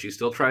she was, she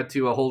still tried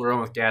to hold her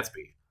own with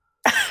Gatsby.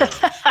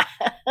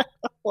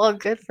 Well,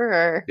 good for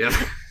her. Yep.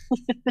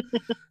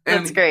 And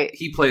That's great.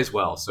 He plays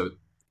well, so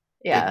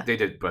Yeah. they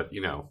did, but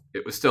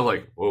it was still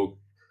like, whoa,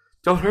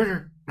 don't hurt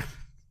her.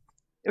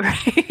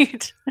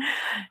 Right.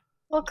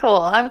 Well,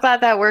 cool. I'm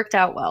glad that worked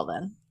out well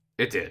then.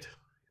 It did.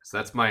 So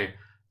that's my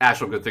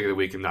actual good thing of the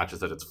week, and not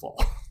just that it's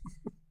fall.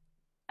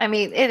 I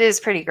mean, it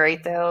is pretty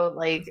great though.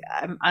 Like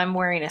I'm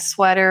wearing a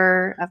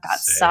sweater. I've got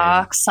Same.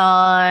 socks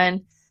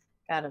on.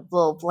 Got a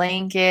little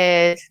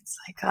blanket. It's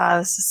like, oh,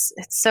 it's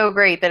so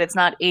great that it's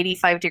not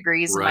 85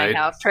 degrees in Right. my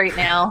house right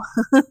now,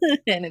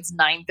 and it's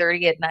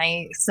 9:30 at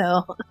night.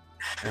 So,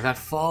 And that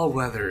fall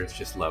weather is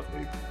just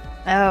lovely.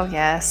 oh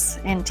yes,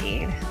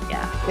 indeed,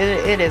 yeah,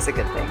 it is a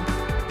good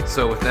thing.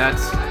 So with that,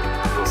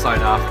 we'll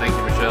sign off. Thank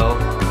you, Michelle.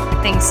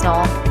 Thanks,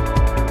 Noel.